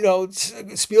asking,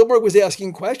 Spielberg was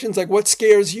asking questions like, what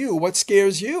scares you? What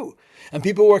scares you? And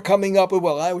people were coming up with,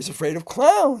 well, I was afraid of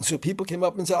clowns. So people came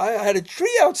up and said, I had a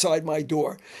tree outside my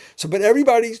door. So, but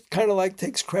everybody kind of like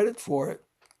takes credit for it.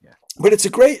 Yeah. But it's a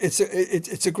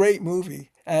great movie,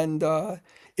 and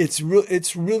it's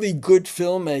really good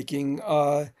filmmaking.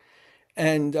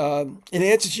 And in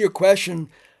answer to your question,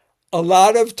 a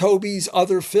lot of Toby's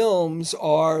other films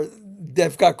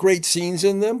they've got great scenes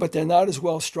in them, but they're not as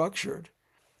well structured.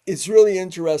 It's really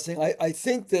interesting. I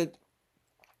think that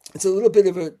it's a little bit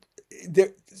of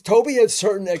Toby had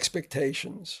certain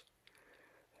expectations.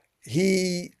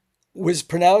 He was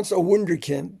pronounced a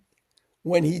wunderkind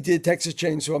when he did Texas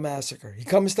Chainsaw Massacre. He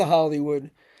comes to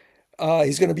Hollywood.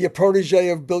 He's going to be a protege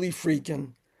of Billy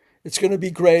Friedkin. It's going to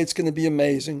be great. It's going to be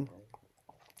amazing.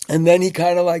 And then he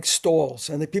kind of like stalls.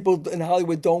 And the people in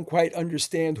Hollywood don't quite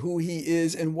understand who he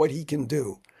is and what he can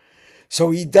do. So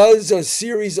he does a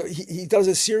series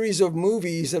of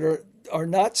movies that are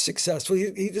not successful.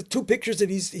 He the two pictures that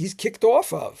he's kicked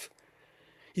off of.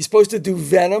 He's supposed to do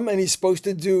Venom, and he's supposed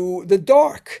to do The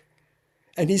Dark.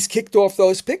 and he's kicked off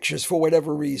those pictures for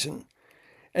whatever reason.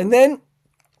 And then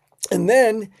and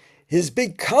then his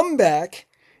big comeback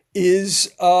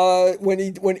is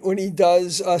when he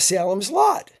does Salem's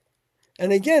Lot.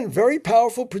 And again, very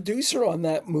powerful producer on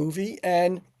that movie.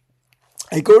 And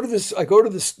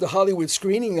the Hollywood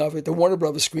screening of it, the Warner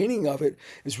Brothers screening of it.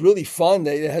 It's really fun.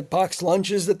 They had boxed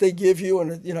lunches that they give you,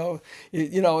 and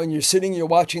and you're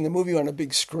watching the movie on a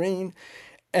big screen,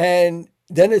 and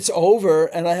then it's over,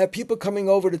 and I have people coming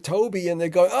over to Toby, and they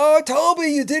go, "Oh,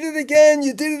 Toby, you did it again!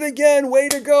 You did it again! Way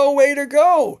to go! Way to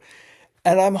go!"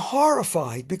 And I'm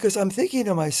horrified because I'm thinking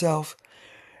to myself,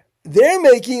 they're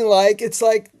making it's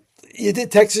like you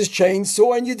did Texas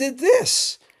Chainsaw and you did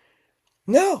this.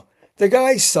 No, the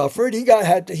guy suffered. He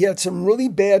had some really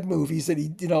bad movies that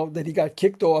he got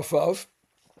kicked off of.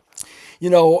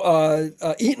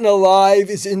 Eaten Alive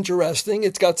is interesting.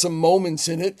 It's got some moments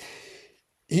in it.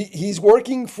 He's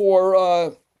working for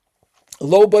a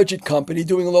low budget company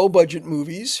doing low budget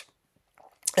movies,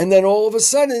 and then all of a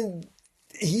sudden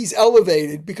he's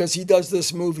elevated because he does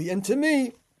this movie. And to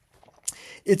me,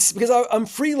 it's because I'm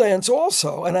freelance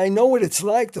also, and I know what it's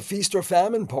like, the feast or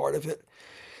famine part of it.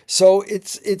 So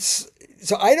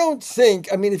so I don't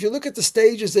think, I mean, if you look at the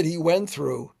stages that he went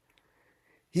through,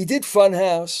 he did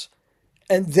Funhouse,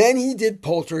 and then he did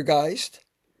Poltergeist.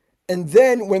 And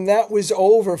then when that was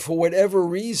over, for whatever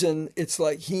reason, it's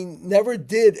like he never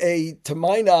did to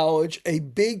my knowledge, a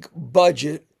big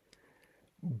budget,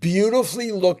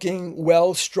 beautifully looking,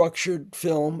 well-structured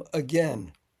film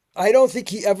again. I don't think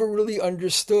he ever really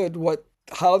understood what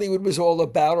Hollywood was all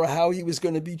about or how he was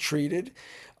going to be treated.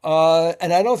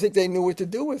 And I don't think they knew what to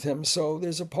do with him. So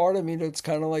there's a part of me that's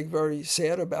kind of like very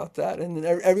sad about that. And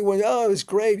everyone, oh, it was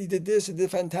great. He did this, he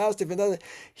did fantastic.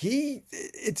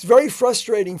 It's very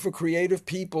frustrating for creative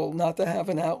people not to have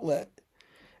an outlet.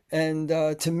 And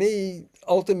to me,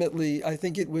 ultimately, I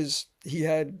think he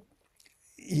had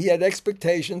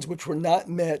expectations which were not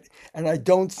met. And I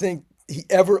don't think he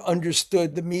ever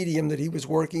understood the medium that he was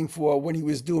working for when he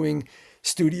was doing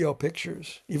studio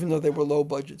pictures, even though they were low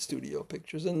budget studio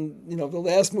pictures. And the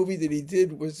last movie that he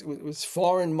did was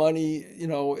foreign money.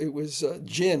 It was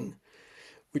Gin,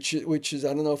 which is,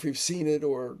 I don't know if you've seen it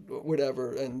or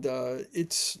whatever, and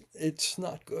it's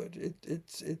not good.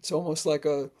 It's almost like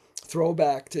a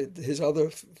throwback to his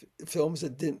other films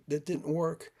that didn't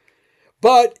work.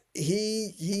 But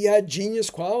he had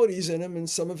genius qualities in him, and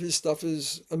some of his stuff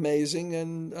is amazing,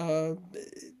 and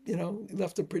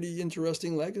left a pretty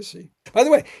interesting legacy. By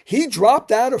the way, he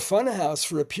dropped out of Funhouse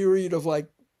for a period of like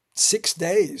 6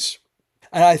 days.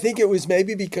 And I think it was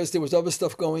maybe because there was other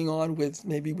stuff going on with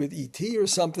E.T. or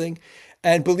something.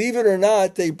 And believe it or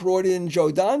not, they brought in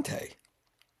Joe Dante.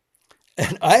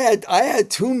 And I had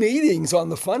 2 meetings on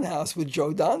the Funhouse with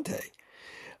Joe Dante.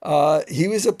 He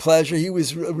was a pleasure. He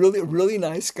was a really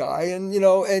nice guy, and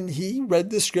and he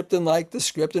read the script and liked the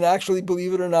script. And actually,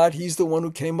 believe it or not, he's the one who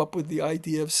came up with the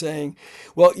idea of saying,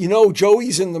 "Well,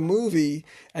 Joey's in the movie,"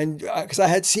 and because I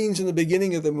had scenes in the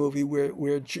beginning of the movie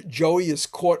where Joey is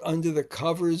caught under the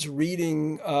covers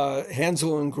reading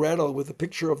Hansel and Gretel with a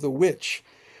picture of the witch,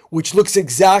 which looks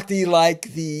exactly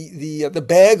like the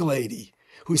bag lady,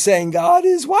 who's saying, "God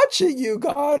is watching you,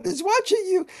 God is watching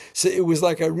you." So it was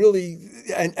like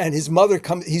and his mother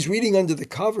he's reading under the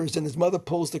covers, and his mother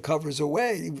pulls the covers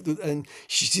away, and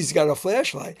she's got a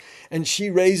flashlight, and she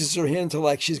raises her hand to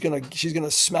like she's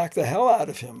gonna smack the hell out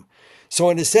of him. So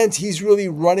in a sense, he's really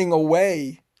running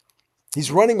away.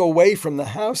 He's running away from the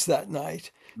house that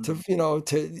night. And he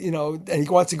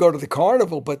wants to go to the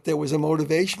carnival, but there was a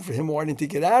motivation for him wanting to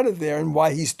get out of there, and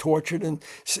why he's tortured and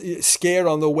scared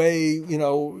on the way,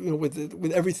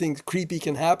 with everything creepy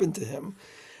can happen to him.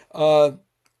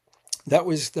 That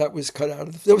was cut out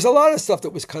of there was a lot of stuff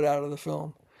that was cut out of the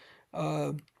film,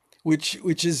 which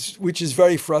is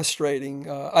very frustrating.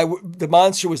 The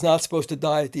monster was not supposed to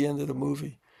die at the end of the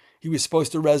movie. He was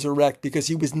supposed to resurrect because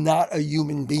he was not a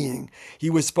human being.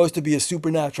 He was supposed to be a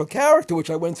supernatural character,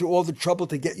 which I went through all the trouble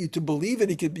to get you to believe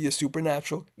that he could be a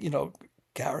supernatural,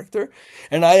 character.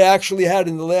 And I actually had,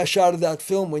 in the last shot of that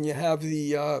film, when you have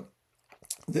the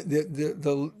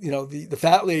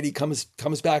fat lady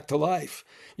comes back to life.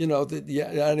 The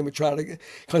animatronic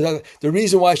comes out. The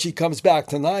reason why she comes back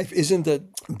to life isn't that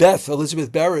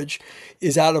Elizabeth Berridge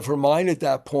is out of her mind at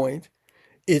that point.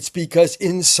 It's because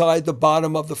inside the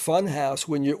bottom of the funhouse,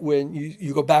 when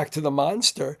you go back to the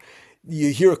monster,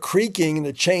 you hear a creaking and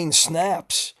the chain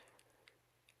snaps,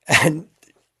 and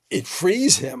it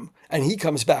frees him, and he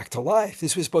comes back to life.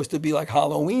 This was supposed to be like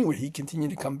Halloween, where he continued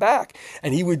to come back,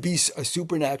 and he would be a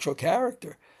supernatural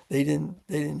character. They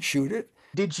didn't shoot it.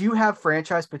 Did you have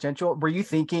franchise potential? Were you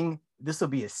thinking this will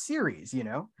be a series, you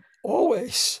know?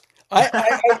 Always.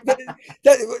 The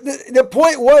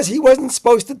point was he wasn't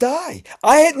supposed to die.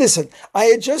 I had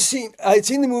seen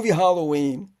the movie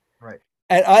Halloween, Right.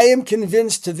 and I am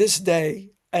convinced to this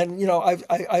day, and you know,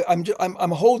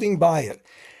 I'm holding by it.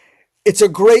 It's a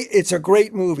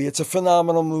great movie. It's a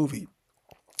phenomenal movie.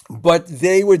 But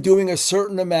they were doing a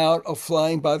certain amount of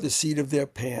flying by the seat of their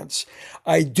pants.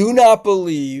 I do not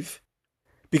believe,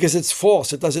 because it's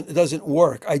false. It doesn't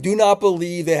work. I do not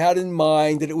believe they had in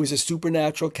mind that it was a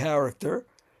supernatural character,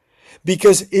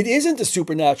 because it isn't a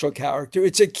supernatural character.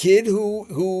 It's a kid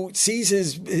who sees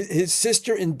his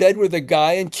sister in bed with a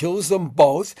guy and kills them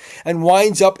both and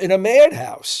winds up in a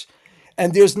madhouse.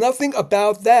 And there's nothing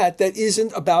about that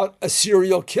isn't about a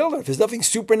serial killer. There's nothing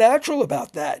supernatural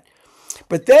about that.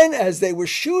 But then as they were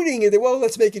shooting it, well,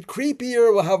 let's make it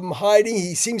creepier. We'll have him hiding.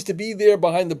 He seems to be there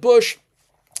behind the bush,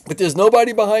 but there's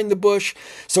nobody behind the bush.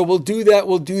 So we'll do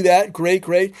that.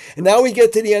 Great. And now we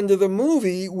get to the end of the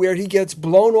movie where he gets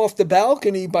blown off the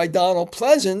balcony by Donald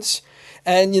Pleasance.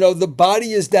 And, you know, the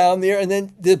body is down there, and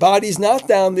then the body's not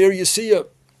down there. You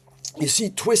see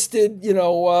twisted,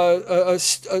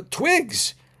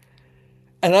 twigs.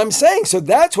 And I'm saying, so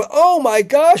that's what, oh my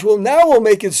gosh, well, now we'll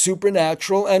make it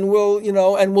supernatural, and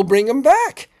we'll bring him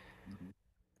back.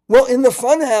 Well, in the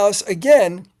Funhouse,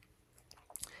 again,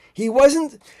 he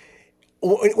wasn't,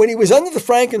 when he was under the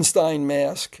Frankenstein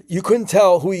mask, you couldn't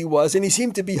tell who he was, and he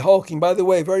seemed to be hulking. By the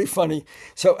way, very funny.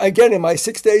 So again, in my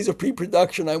 6 days of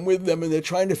pre-production, I'm with them, and they're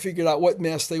trying to figure out what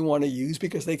mask they want to use,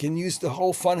 because they can use the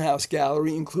whole Funhouse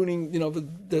gallery, including, you know,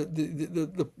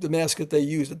 the mask that they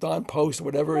use, the Don Post or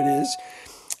whatever it is.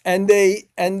 And they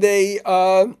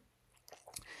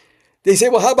say,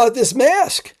 well, how about this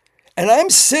mask? And I'm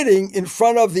sitting in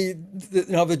front of the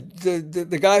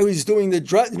guy who's doing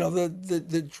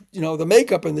the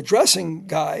makeup and the dressing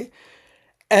guy,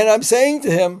 and I'm saying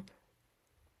to him,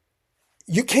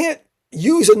 you can't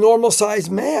use a normal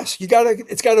size mask.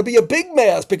 It's got to be a big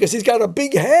mask, because he's got a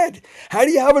big head. How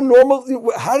do you have a normal?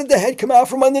 How did the head come out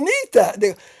from underneath that?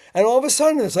 And all of a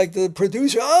sudden, it's like the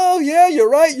producer, oh, yeah, you're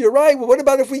right. Well, what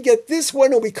about if we get this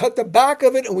one and we cut the back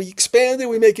of it and we expand it,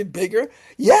 we make it bigger?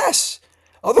 Yes.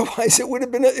 Otherwise, it would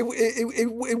have been,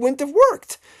 it wouldn't have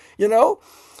worked, you know?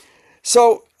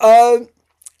 So,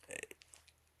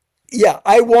 yeah,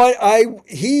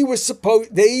 he was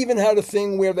supposed, they even had a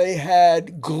thing where they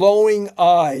had glowing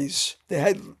eyes. They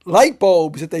had light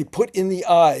bulbs that they put in the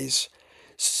eyes,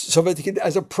 so that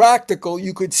as a practical,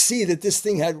 you could see that this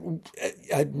thing had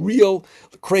real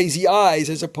crazy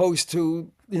eyes, as opposed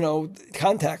to, you know,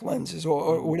 contact lenses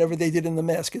or whatever they did in the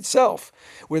mask itself,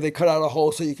 where they cut out a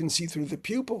hole so you can see through the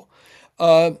pupil.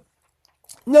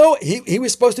 No, he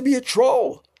was supposed to be a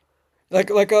troll,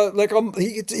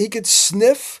 he could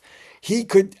sniff. He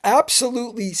could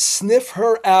absolutely sniff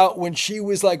her out when she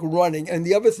was like running. And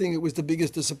the other thing that was the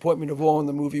biggest disappointment of all in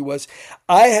the movie was,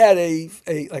 I had a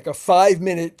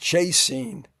 5-minute chase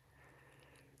scene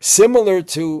similar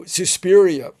to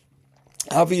Suspiria.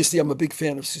 Obviously, I'm a big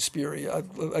fan of Suspiria.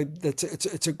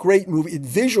 It's a great movie.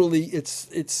 Visually,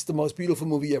 it's the most beautiful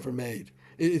movie ever made.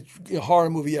 A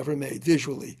horror movie ever made.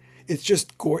 Visually, it's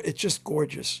just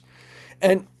gorgeous.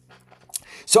 And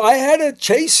so I had a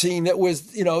chase scene that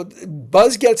was, you know,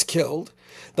 Buzz gets killed,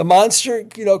 the monster,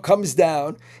 you know, comes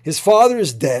down, his father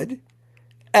is dead,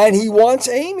 and he wants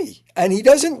Amy. And he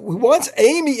wants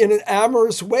Amy in an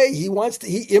amorous way. He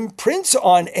imprints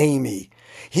on Amy.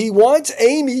 He wants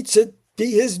Amy to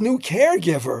be his new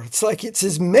caregiver. It's like it's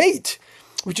his mate,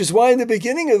 which is why in the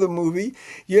beginning of the movie,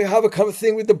 you have a kind of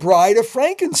thing with the Bride of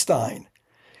Frankenstein.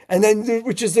 And then,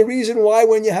 which is the reason why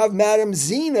when you have Madame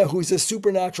Zena, who's a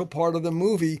supernatural part of the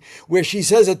movie, where she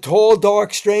says a tall,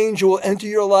 dark stranger will enter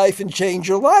your life and change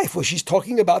your life. Well, she's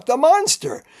talking about the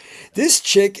monster. This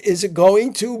chick is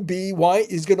going to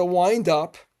wind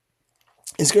up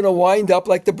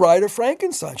like the Bride of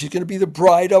Frankenstein. She's going to be the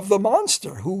bride of the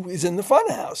monster who is in the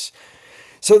funhouse.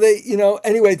 So they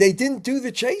didn't do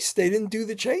the chase. They didn't do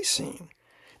the chase scene.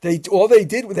 They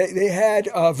had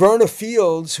Verna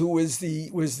Fields, who was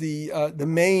the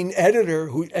main editor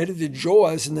who edited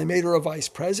Jaws, and they made her a vice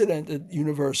president at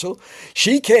Universal.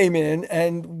 She came in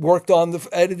and worked on the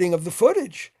editing of the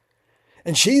footage.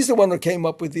 And she's the one who came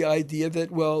up with the idea that,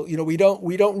 well, you know, we don't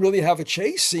really have a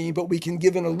chase scene, but we can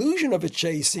give an illusion of a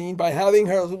chase scene by having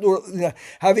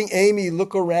Amy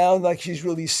look around like she's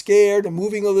really scared and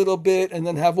moving a little bit, and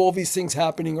then have all these things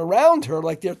happening around her,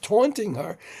 like they're taunting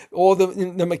her. All the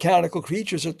mechanical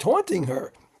creatures are taunting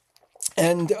her,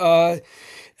 and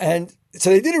So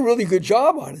they did a really good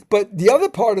job on it. But the other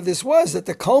part of this was that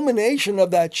the culmination of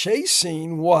that chase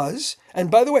scene was, and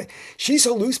by the way, she's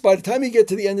hallucinating. By the time you get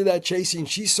to the end of that chase scene,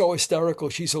 she's so hysterical,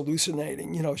 she's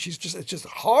hallucinating. It's just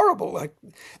horrible, like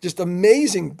just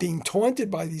amazing being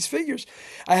taunted by these figures.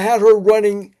 I had her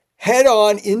running head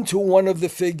on into one of the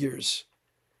figures,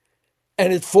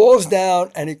 and it falls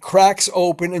down and it cracks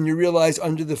open, and you realize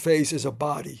under the face is a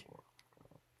body,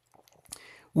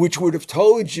 which would have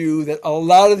told you that a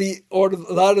lot of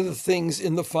the things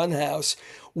in the funhouse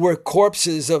were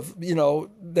corpses of,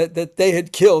 that they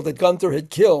had killed, that Gunther had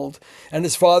killed, and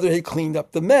his father had cleaned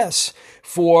up the mess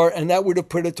and that would have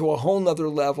put it to a whole nother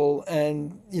level.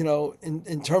 And,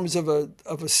 in terms of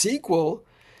a sequel,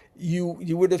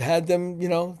 you would have had them,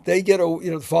 they get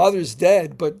the father's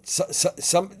dead, but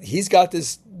he's got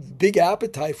this big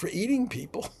appetite for eating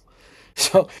people.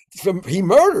 So he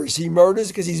murders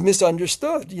because he's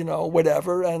misunderstood,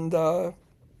 whatever. And,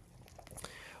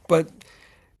 but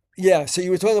yeah, so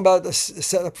you were talking about the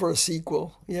setup for a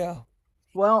sequel. Yeah.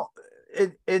 Well,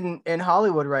 in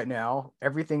Hollywood right now,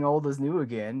 everything old is new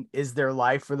again. Is there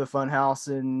life for the Funhouse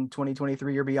in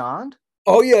 2023 or beyond?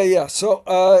 Oh, yeah, yeah. So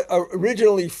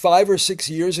originally 5 or 6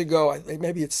 years ago,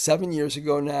 maybe it's 7 years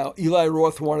ago now, Eli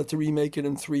Roth wanted to remake it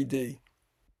in 3D.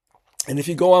 And if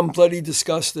you go on Bloody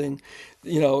Disgusting,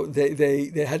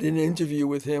 they had an interview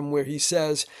with him where he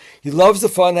says he loves the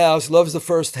Funhouse, loves the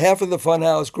first half of the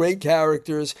Funhouse, great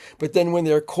characters, but then when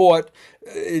they're caught,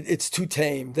 it's too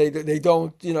tame. They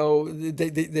don't,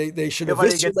 they should Nobody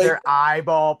gets eviscerate. their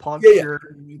eyeball Yeah, yeah. punctured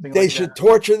or anything They like should that.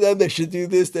 torture them. They should do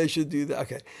this. They should do that.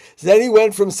 Okay. So then he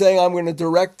went from saying I'm going to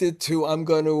direct it to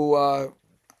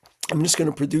I'm just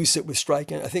going to produce it with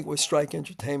Strike. I think with Strike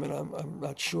Entertainment. I'm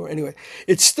not sure. Anyway,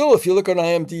 it's still, if you look on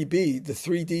IMDb, the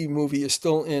 3D movie is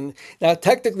still in. Now,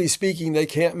 technically speaking, they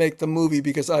can't make the movie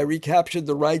because I recaptured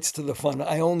the rights to the fun.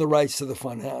 I own the rights to the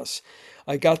Funhouse.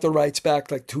 I got the rights back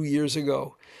like 2 years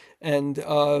ago, and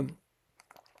and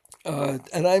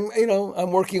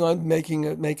I'm working on making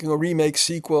a remake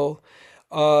sequel.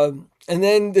 And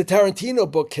then the Tarantino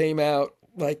book came out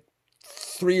like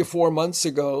 3 or 4 months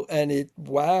ago, and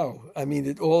wow, I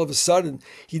mean, all of a sudden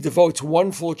he devotes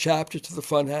one full chapter to the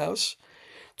Funhouse,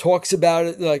 talks about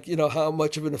it, like, how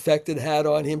much of an effect it had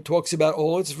on him, talks about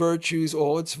all its virtues,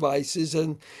 all its vices,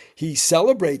 and he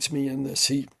celebrates me in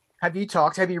this. Have you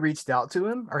talked? Have you reached out to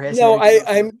him, or has he No, reached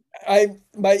out to you?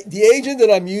 the agent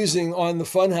that I'm using on the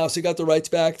Funhouse, who got the rights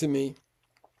back to me,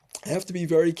 I have to be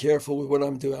very careful with what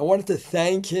I'm doing. I wanted to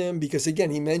thank him because,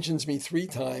 again, he mentions me 3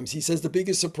 times. He says the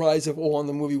biggest surprise of all in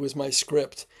the movie was my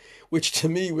script, which to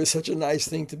me was such a nice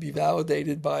thing to be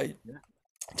validated by Yeah,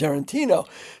 Tarantino.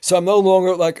 So I'm no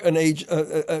longer like a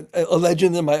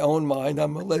legend in my own mind.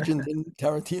 I'm a legend in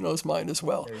Tarantino's mind as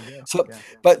well. there you go. So, Yeah.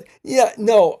 but yeah,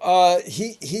 no,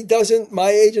 he doesn't. My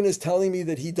agent is telling me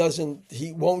that he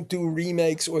won't do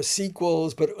remakes or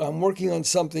sequels. But I'm working on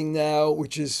something now,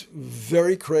 which is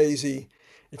very crazy.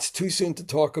 It's too soon to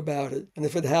talk about it, and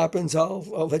if it happens,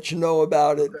 I'll let you know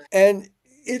about it. Okay. And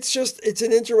it's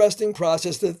an interesting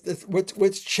process. That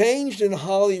what's changed in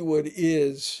Hollywood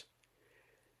is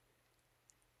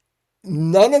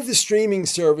none of the streaming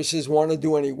services want to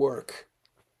do any work.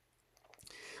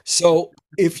 So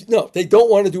if no, they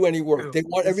don't want to do any work. True. They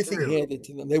want It's everything true. handed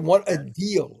to them. They want a Yeah.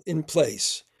 deal in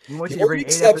place. We want The you to only bring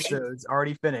eight exception, episodes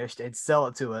already finished and sell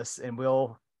it to us, and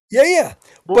yeah, yeah.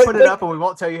 we'll But put it up, and we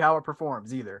won't tell you how it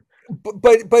performs either. even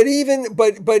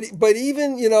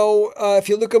if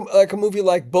you look at like a movie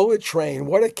like Bullet Train,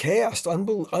 what a cast,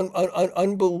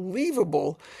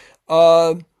 unbelievable.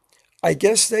 Uh, I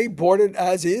guess they bought it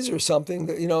as is or something.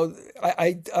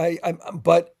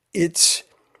 But it's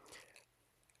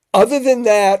other than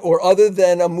that, or other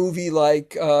than a movie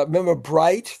like remember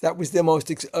Bright? That was their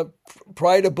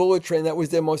prior to Bullet Train. That was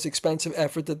their most expensive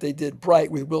effort that they did.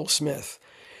 Bright with Will Smith.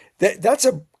 That's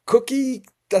a cookie.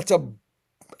 It's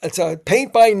a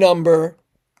paint by number.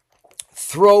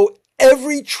 Throw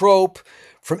every trope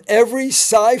from every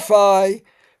sci-fi,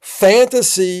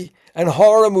 fantasy, and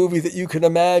horror movie that you can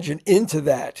imagine into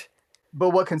that.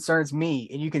 But what concerns me,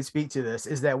 and you can speak to this,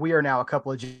 is that we are now a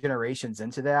couple of generations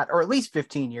into that, or at least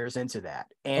 15 years into that.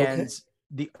 Okay. And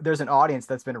there's an audience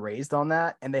that's been raised on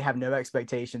that, and they have no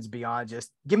expectations beyond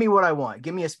just give me what I want.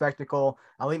 Give me a spectacle.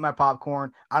 I'll eat my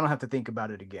popcorn. I don't have to think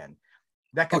about it again.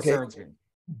 That Okay. concerns me.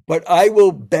 But I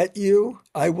will bet you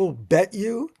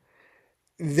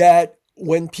that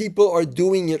when people are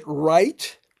doing it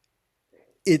right,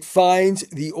 it finds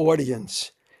the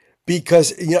audience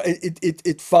because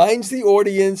it finds the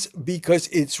audience because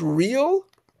it's real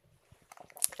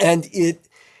and it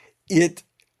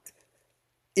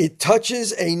It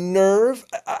touches a nerve.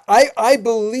 I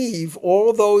believe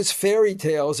all those fairy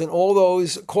tales and all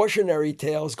those cautionary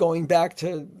tales going back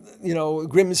to,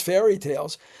 Grimm's fairy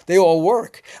tales, they all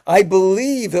work. I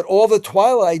believe that all the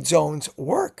Twilight Zones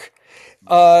work.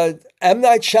 M.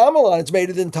 Night Shyamalan has made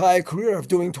an entire career of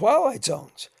doing Twilight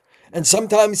Zones. And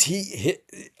sometimes he hit,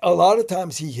 a lot of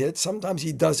times he hits, sometimes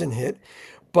he doesn't hit.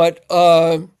 But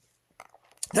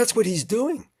that's what he's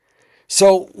doing.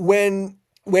 So when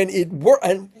it works,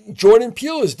 and Jordan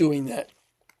Peele is doing that,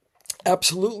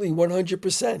 absolutely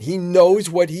 100%. He knows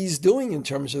what he's doing in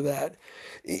terms of that.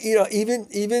 Even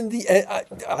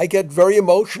I get very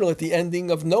emotional at the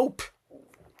ending of Nope.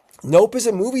 Nope is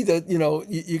a movie that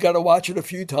you got to watch it a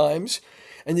few times,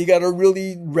 and you got to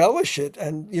really relish it,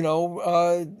 and you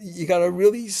got to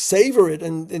really savor it.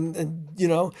 And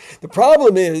the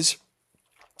problem is,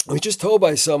 I was just told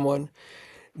by someone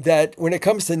that when it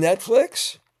comes to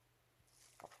Netflix,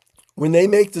 when they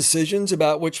make decisions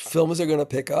about which films they're going to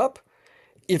pick up,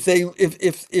 if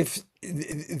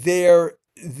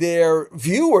their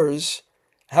viewers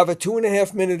have a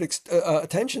 2.5 minute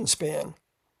attention span,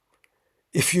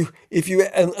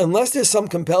 unless there's some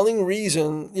compelling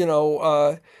reason,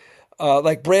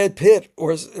 like Brad Pitt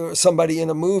or somebody in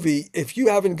a movie, if you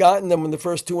haven't gotten them in the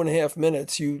first 2.5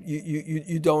 minutes,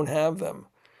 you don't have them.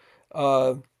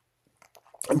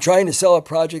 I'm trying to sell a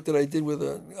project that I did with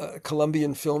a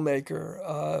Colombian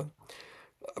filmmaker.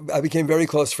 I became very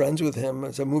close friends with him.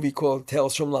 It's a movie called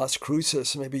Tales from Las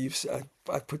Cruces. Maybe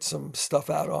I put some stuff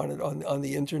out on it on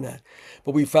the internet.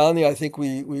 But we finally, I think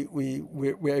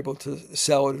we're able to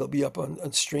sell it. It'll be up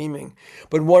on streaming.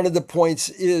 But one of the points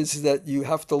is that you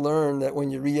have to learn that when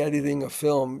you're re-editing a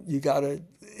film, you gotta,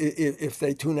 if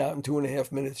they tune out in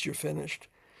 2.5 minutes, you're finished.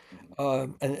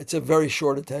 And it's a very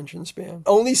short attention span.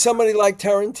 Only somebody like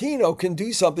Tarantino can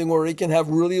do something where he can have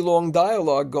really long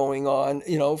dialogue going on,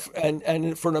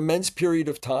 and for an immense period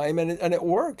of time, and it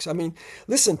works. I mean,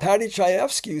 listen, Paddy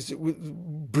Chayefsky was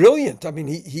brilliant. I mean,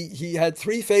 he had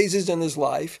 3 phases in his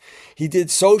life. He did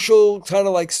social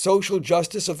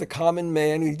justice of the common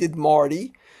man. He did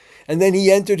Marty. And then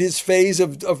he entered his phase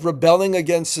of rebelling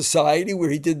against society, where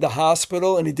he did The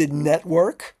Hospital and he did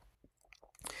Network.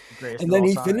 And then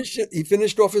he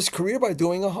finished off his career by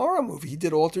doing a horror movie. He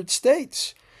did Altered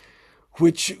States,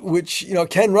 which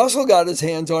Ken Russell got his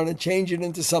hands on and changed it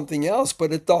into something else.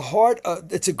 But at the heart, I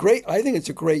think it's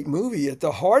a great movie. At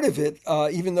the heart of it,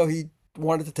 even though he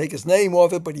wanted to take his name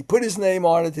off it, but he put his name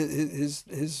on it,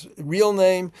 his real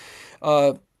name,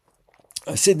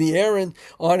 Sidney Aaron,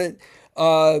 on it.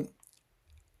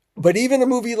 But even a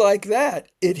movie like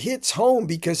that, it hits home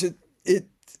because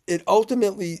it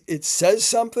ultimately says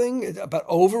something about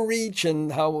overreach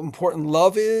and how important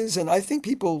love is, and I think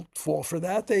people fall for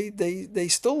that. They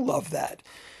still love that,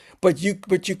 but you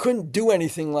couldn't do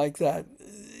anything like that.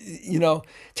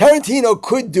 Tarantino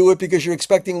could do it because you're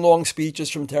expecting long speeches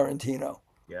from Tarantino.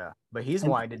 Yeah, but he's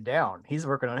winding down. He's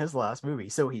working on his last movie,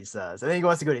 so he says. I think he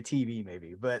wants to go to TV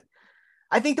maybe, but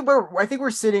I think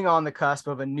we're sitting on the cusp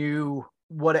of a new.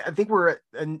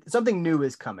 Something new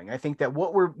is coming. I think that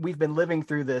we've been living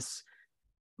through this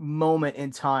moment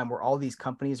in time where all these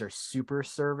companies are super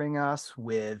serving us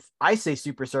with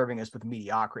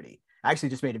mediocrity. I actually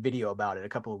just made a video about it a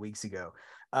couple of weeks ago.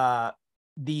 They're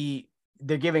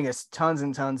giving us tons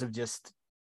and tons of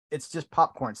it's just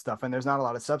popcorn stuff, and there's not a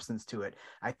lot of substance to it.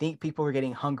 I think people are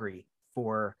getting hungry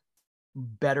for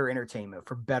better entertainment,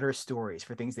 for better stories,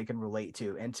 for things they can relate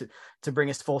to, and to bring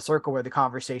us full circle where the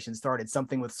conversation started,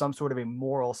 something with some sort of a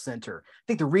moral center. I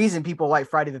think the reason people like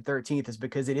Friday the 13th is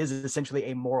because it is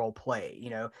essentially a moral play.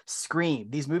 Scream,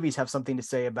 these movies have something to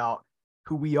say about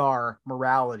who we are,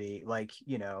 morality,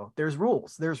 there's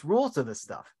rules to this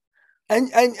stuff.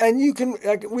 And you can,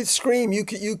 like with Scream, you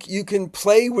can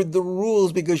play with the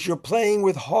rules because you're playing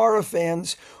with horror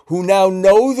fans who now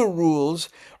know the rules,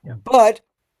 yeah. But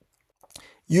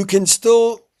you can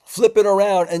still flip it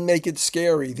around and make it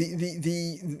scary.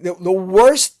 The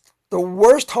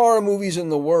worst horror movies in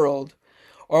the world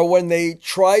are when they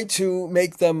try to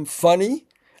make them funny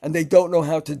and they don't know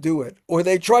how to do it, or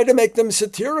they try to make them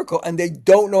satirical and they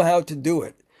don't know how to do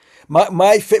it. One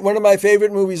of my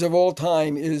favorite movies of all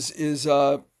time is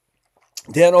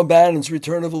Dan O'Bannon's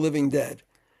Return of the Living Dead.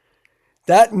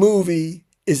 That movie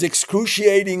is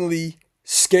excruciatingly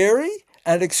scary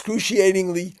and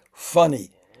excruciatingly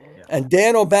funny. And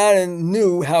Dan O'Bannon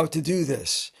knew how to do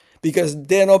this because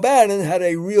Dan O'Bannon had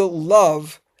a real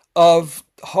love of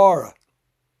horror.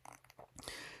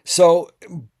 So,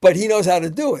 but he knows how to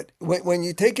do it. When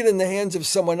you take it in the hands of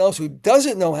someone else who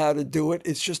doesn't know how to do it,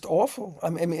 it's just awful. I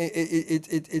mean,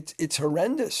 it's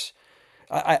horrendous.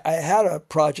 I had a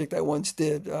project I once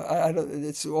did. I don't.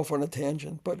 It's off on a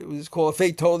tangent, but it was called "A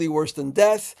Fate Totally Worse Than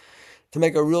Death." To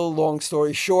make a real long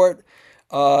story short,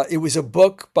 it was a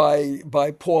book by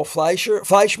Paul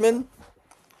Fleischman,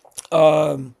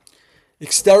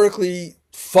 hysterically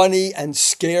funny and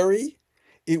scary.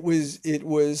 It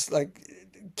was like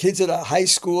kids at a high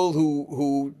school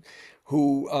who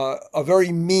are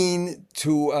very mean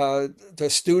to the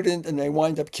student, and they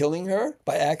wind up killing her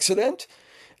by accident.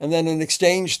 And then an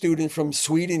exchange student from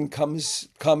Sweden comes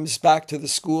back to the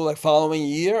school the following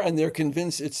year, and they're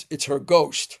convinced it's her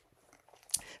ghost.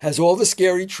 Has all the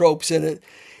scary tropes in it,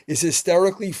 is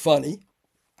hysterically funny.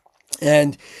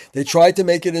 And they tried to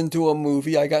make it into a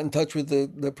movie. I got in touch with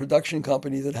the production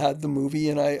company that had the movie,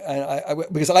 and I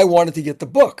because I wanted to get the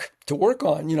book to work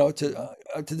on, to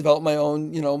develop my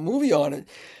own, movie on it.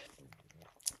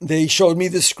 They showed me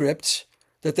the scripts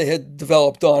that they had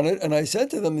developed on it, and I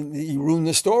said to them, "He ruined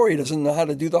the story. He doesn't know how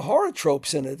to do the horror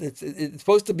tropes in it. It's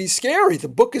supposed to be scary. The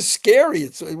book is scary.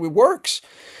 It works."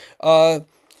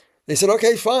 They said,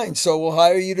 "Okay, fine. So we'll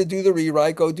hire you to do the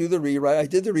rewrite. Go do the rewrite." I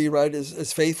did the rewrite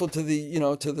as faithful to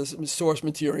the source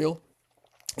material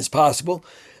as possible.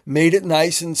 Made it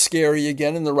nice and scary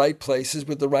again in the right places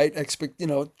with the right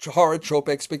horror trope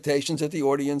expectations that the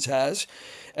audience has,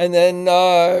 and then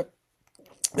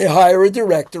they hire a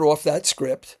director off that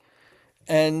script,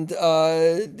 and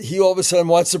he all of a sudden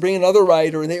wants to bring another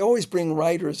writer, and they always bring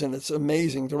writers, and it's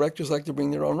amazing. Directors like to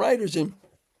bring their own writers in.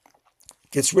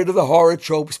 Gets rid of the horror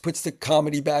tropes, puts the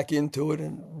comedy back into it,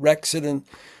 and wrecks it, and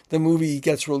the movie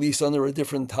gets released under a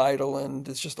different title, and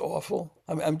it's just awful.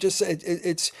 I'm just saying,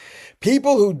 it's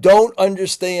people who don't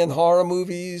understand horror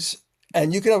movies,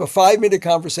 and you can have a 5-minute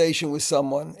conversation with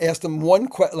someone, ask them a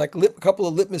couple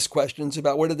of litmus questions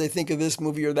about what did they think of this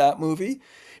movie or that movie.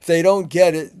 If they don't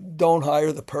get it, don't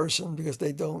hire the person, because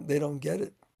they don't get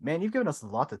it. Man, you've given us a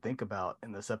lot to think about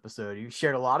in this episode. You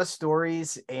shared a lot of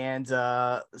stories and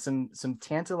some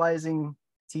tantalizing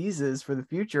teases for the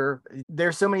future.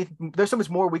 There's so much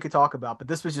more we could talk about, but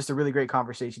this was just a really great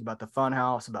conversation about the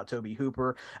Funhouse, about Tobe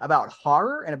Hooper, about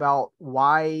horror, and about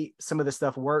why some of this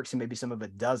stuff works and maybe some of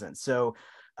it doesn't. So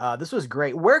this was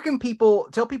great. Where can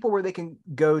tell people where they can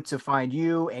go to find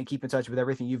you and keep in touch with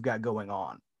everything you've got going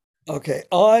on? Okay,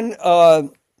 on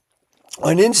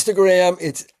Instagram,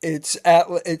 it's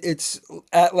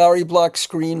at Larry Block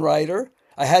Screenwriter.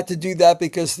 I had to do that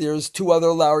because there's 2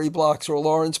 other Larry Blocks or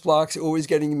Lawrence Blocks, always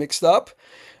getting mixed up.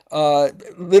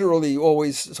 Literally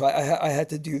always. So I had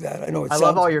to do that. I know I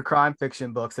love all your crime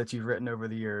fiction books that you've written over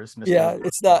the years, Mr. Yeah,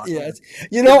 it's not. Yeah,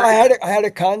 I had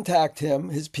to contact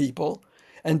his people,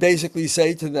 and basically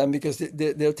say to them, because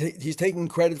he's taking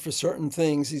credit for certain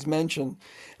things he's mentioned,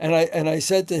 and I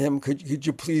said to him, could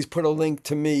you please put a link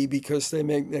to me, because they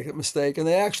make a mistake, and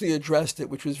they actually addressed it,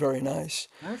 which was very nice.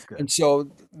 That's good. And so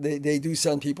they do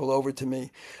send people over to me.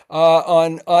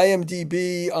 On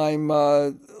IMDb, I'm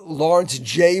Lawrence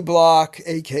J. Block,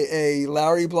 aka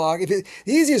Larry Block. The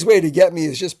easiest way to get me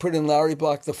is just put in Larry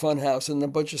Block the Funhouse, and a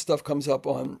bunch of stuff comes up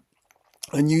on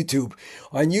YouTube.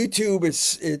 On YouTube,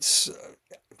 it's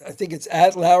I think it's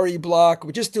at Larry Block.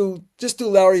 We just do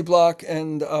Larry Block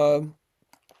and the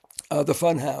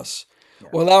Funhouse,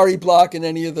 or Larry Block and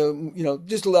any of the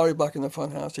just do Larry Block and the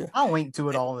Funhouse. Yeah, I'll link to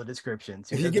it all in the description.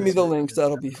 If you give me the links,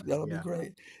 that'll be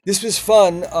great. This was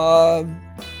fun.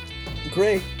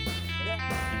 Great.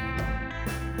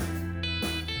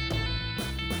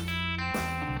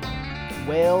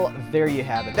 Well, there you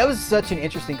have it. That was such an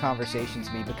interesting conversation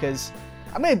to me, because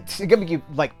I'm going to give you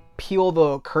peel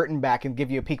the curtain back and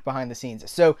give you a peek behind the scenes.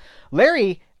 So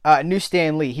Larry knew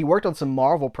Stan Lee. He worked on some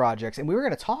Marvel projects, and we were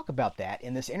going to talk about that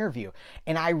in this interview.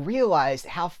 And I realized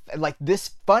how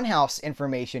this Funhouse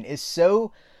information is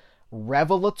so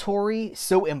revelatory,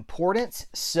 so important,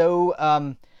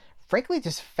 so frankly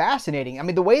just fascinating. I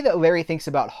mean, the way that Larry thinks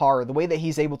about horror, the way that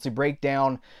he's able to break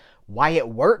down why it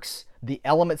works, the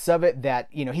elements of it that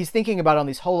he's thinking about on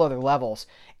these whole other levels,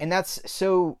 and that's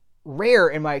so rare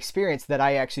in my experience that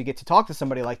I actually get to talk to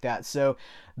somebody like that. So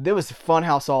there was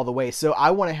Funhouse all the way. So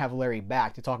I want to have Larry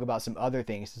back to talk about some other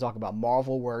things, to talk about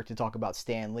Marvel work, to talk about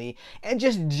Stan Lee, and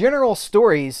just general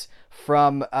stories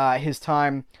from his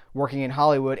time working in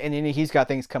Hollywood. And then he's got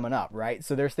things coming up, right?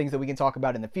 So there's things that we can talk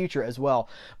about in the future as well.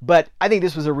 But I think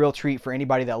this was a real treat for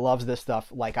anybody that loves this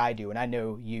stuff like I do. And I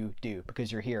know you do,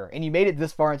 because you're here. And you made it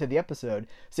this far into the episode,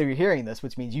 so you're hearing this,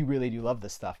 which means you really do love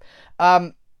this stuff.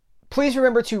 Please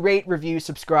remember to rate, review,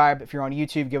 subscribe. If you're on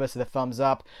YouTube, give us the thumbs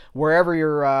up. Wherever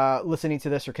you're listening to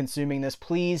this or consuming this,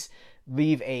 please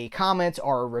leave a comment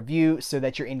or a review so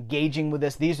that you're engaging with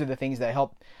this. These are the things that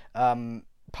help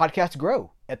podcasts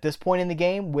grow at this point in the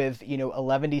game with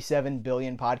 117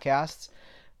 billion podcasts.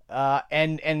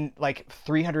 And like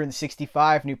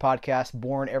 365 new podcasts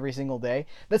born every single day.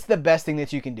 That's the best thing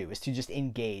that you can do, is to just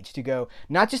engage, to go,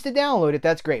 not just to download it,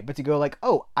 that's great, but to go like,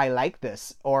 oh, I like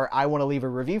this, or I want to leave a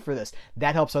review for this.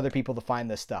 That helps other people to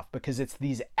find this stuff, because it's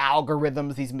these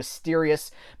algorithms, these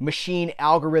mysterious machine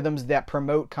algorithms that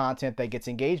promote content that gets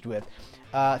engaged with.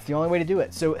 It's the only way to do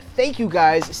it. So thank you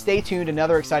guys. Stay tuned.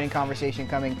 Another exciting conversation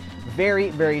coming very,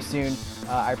 very soon.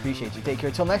 I appreciate you. Take care.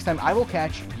 Until next time, I will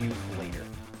catch you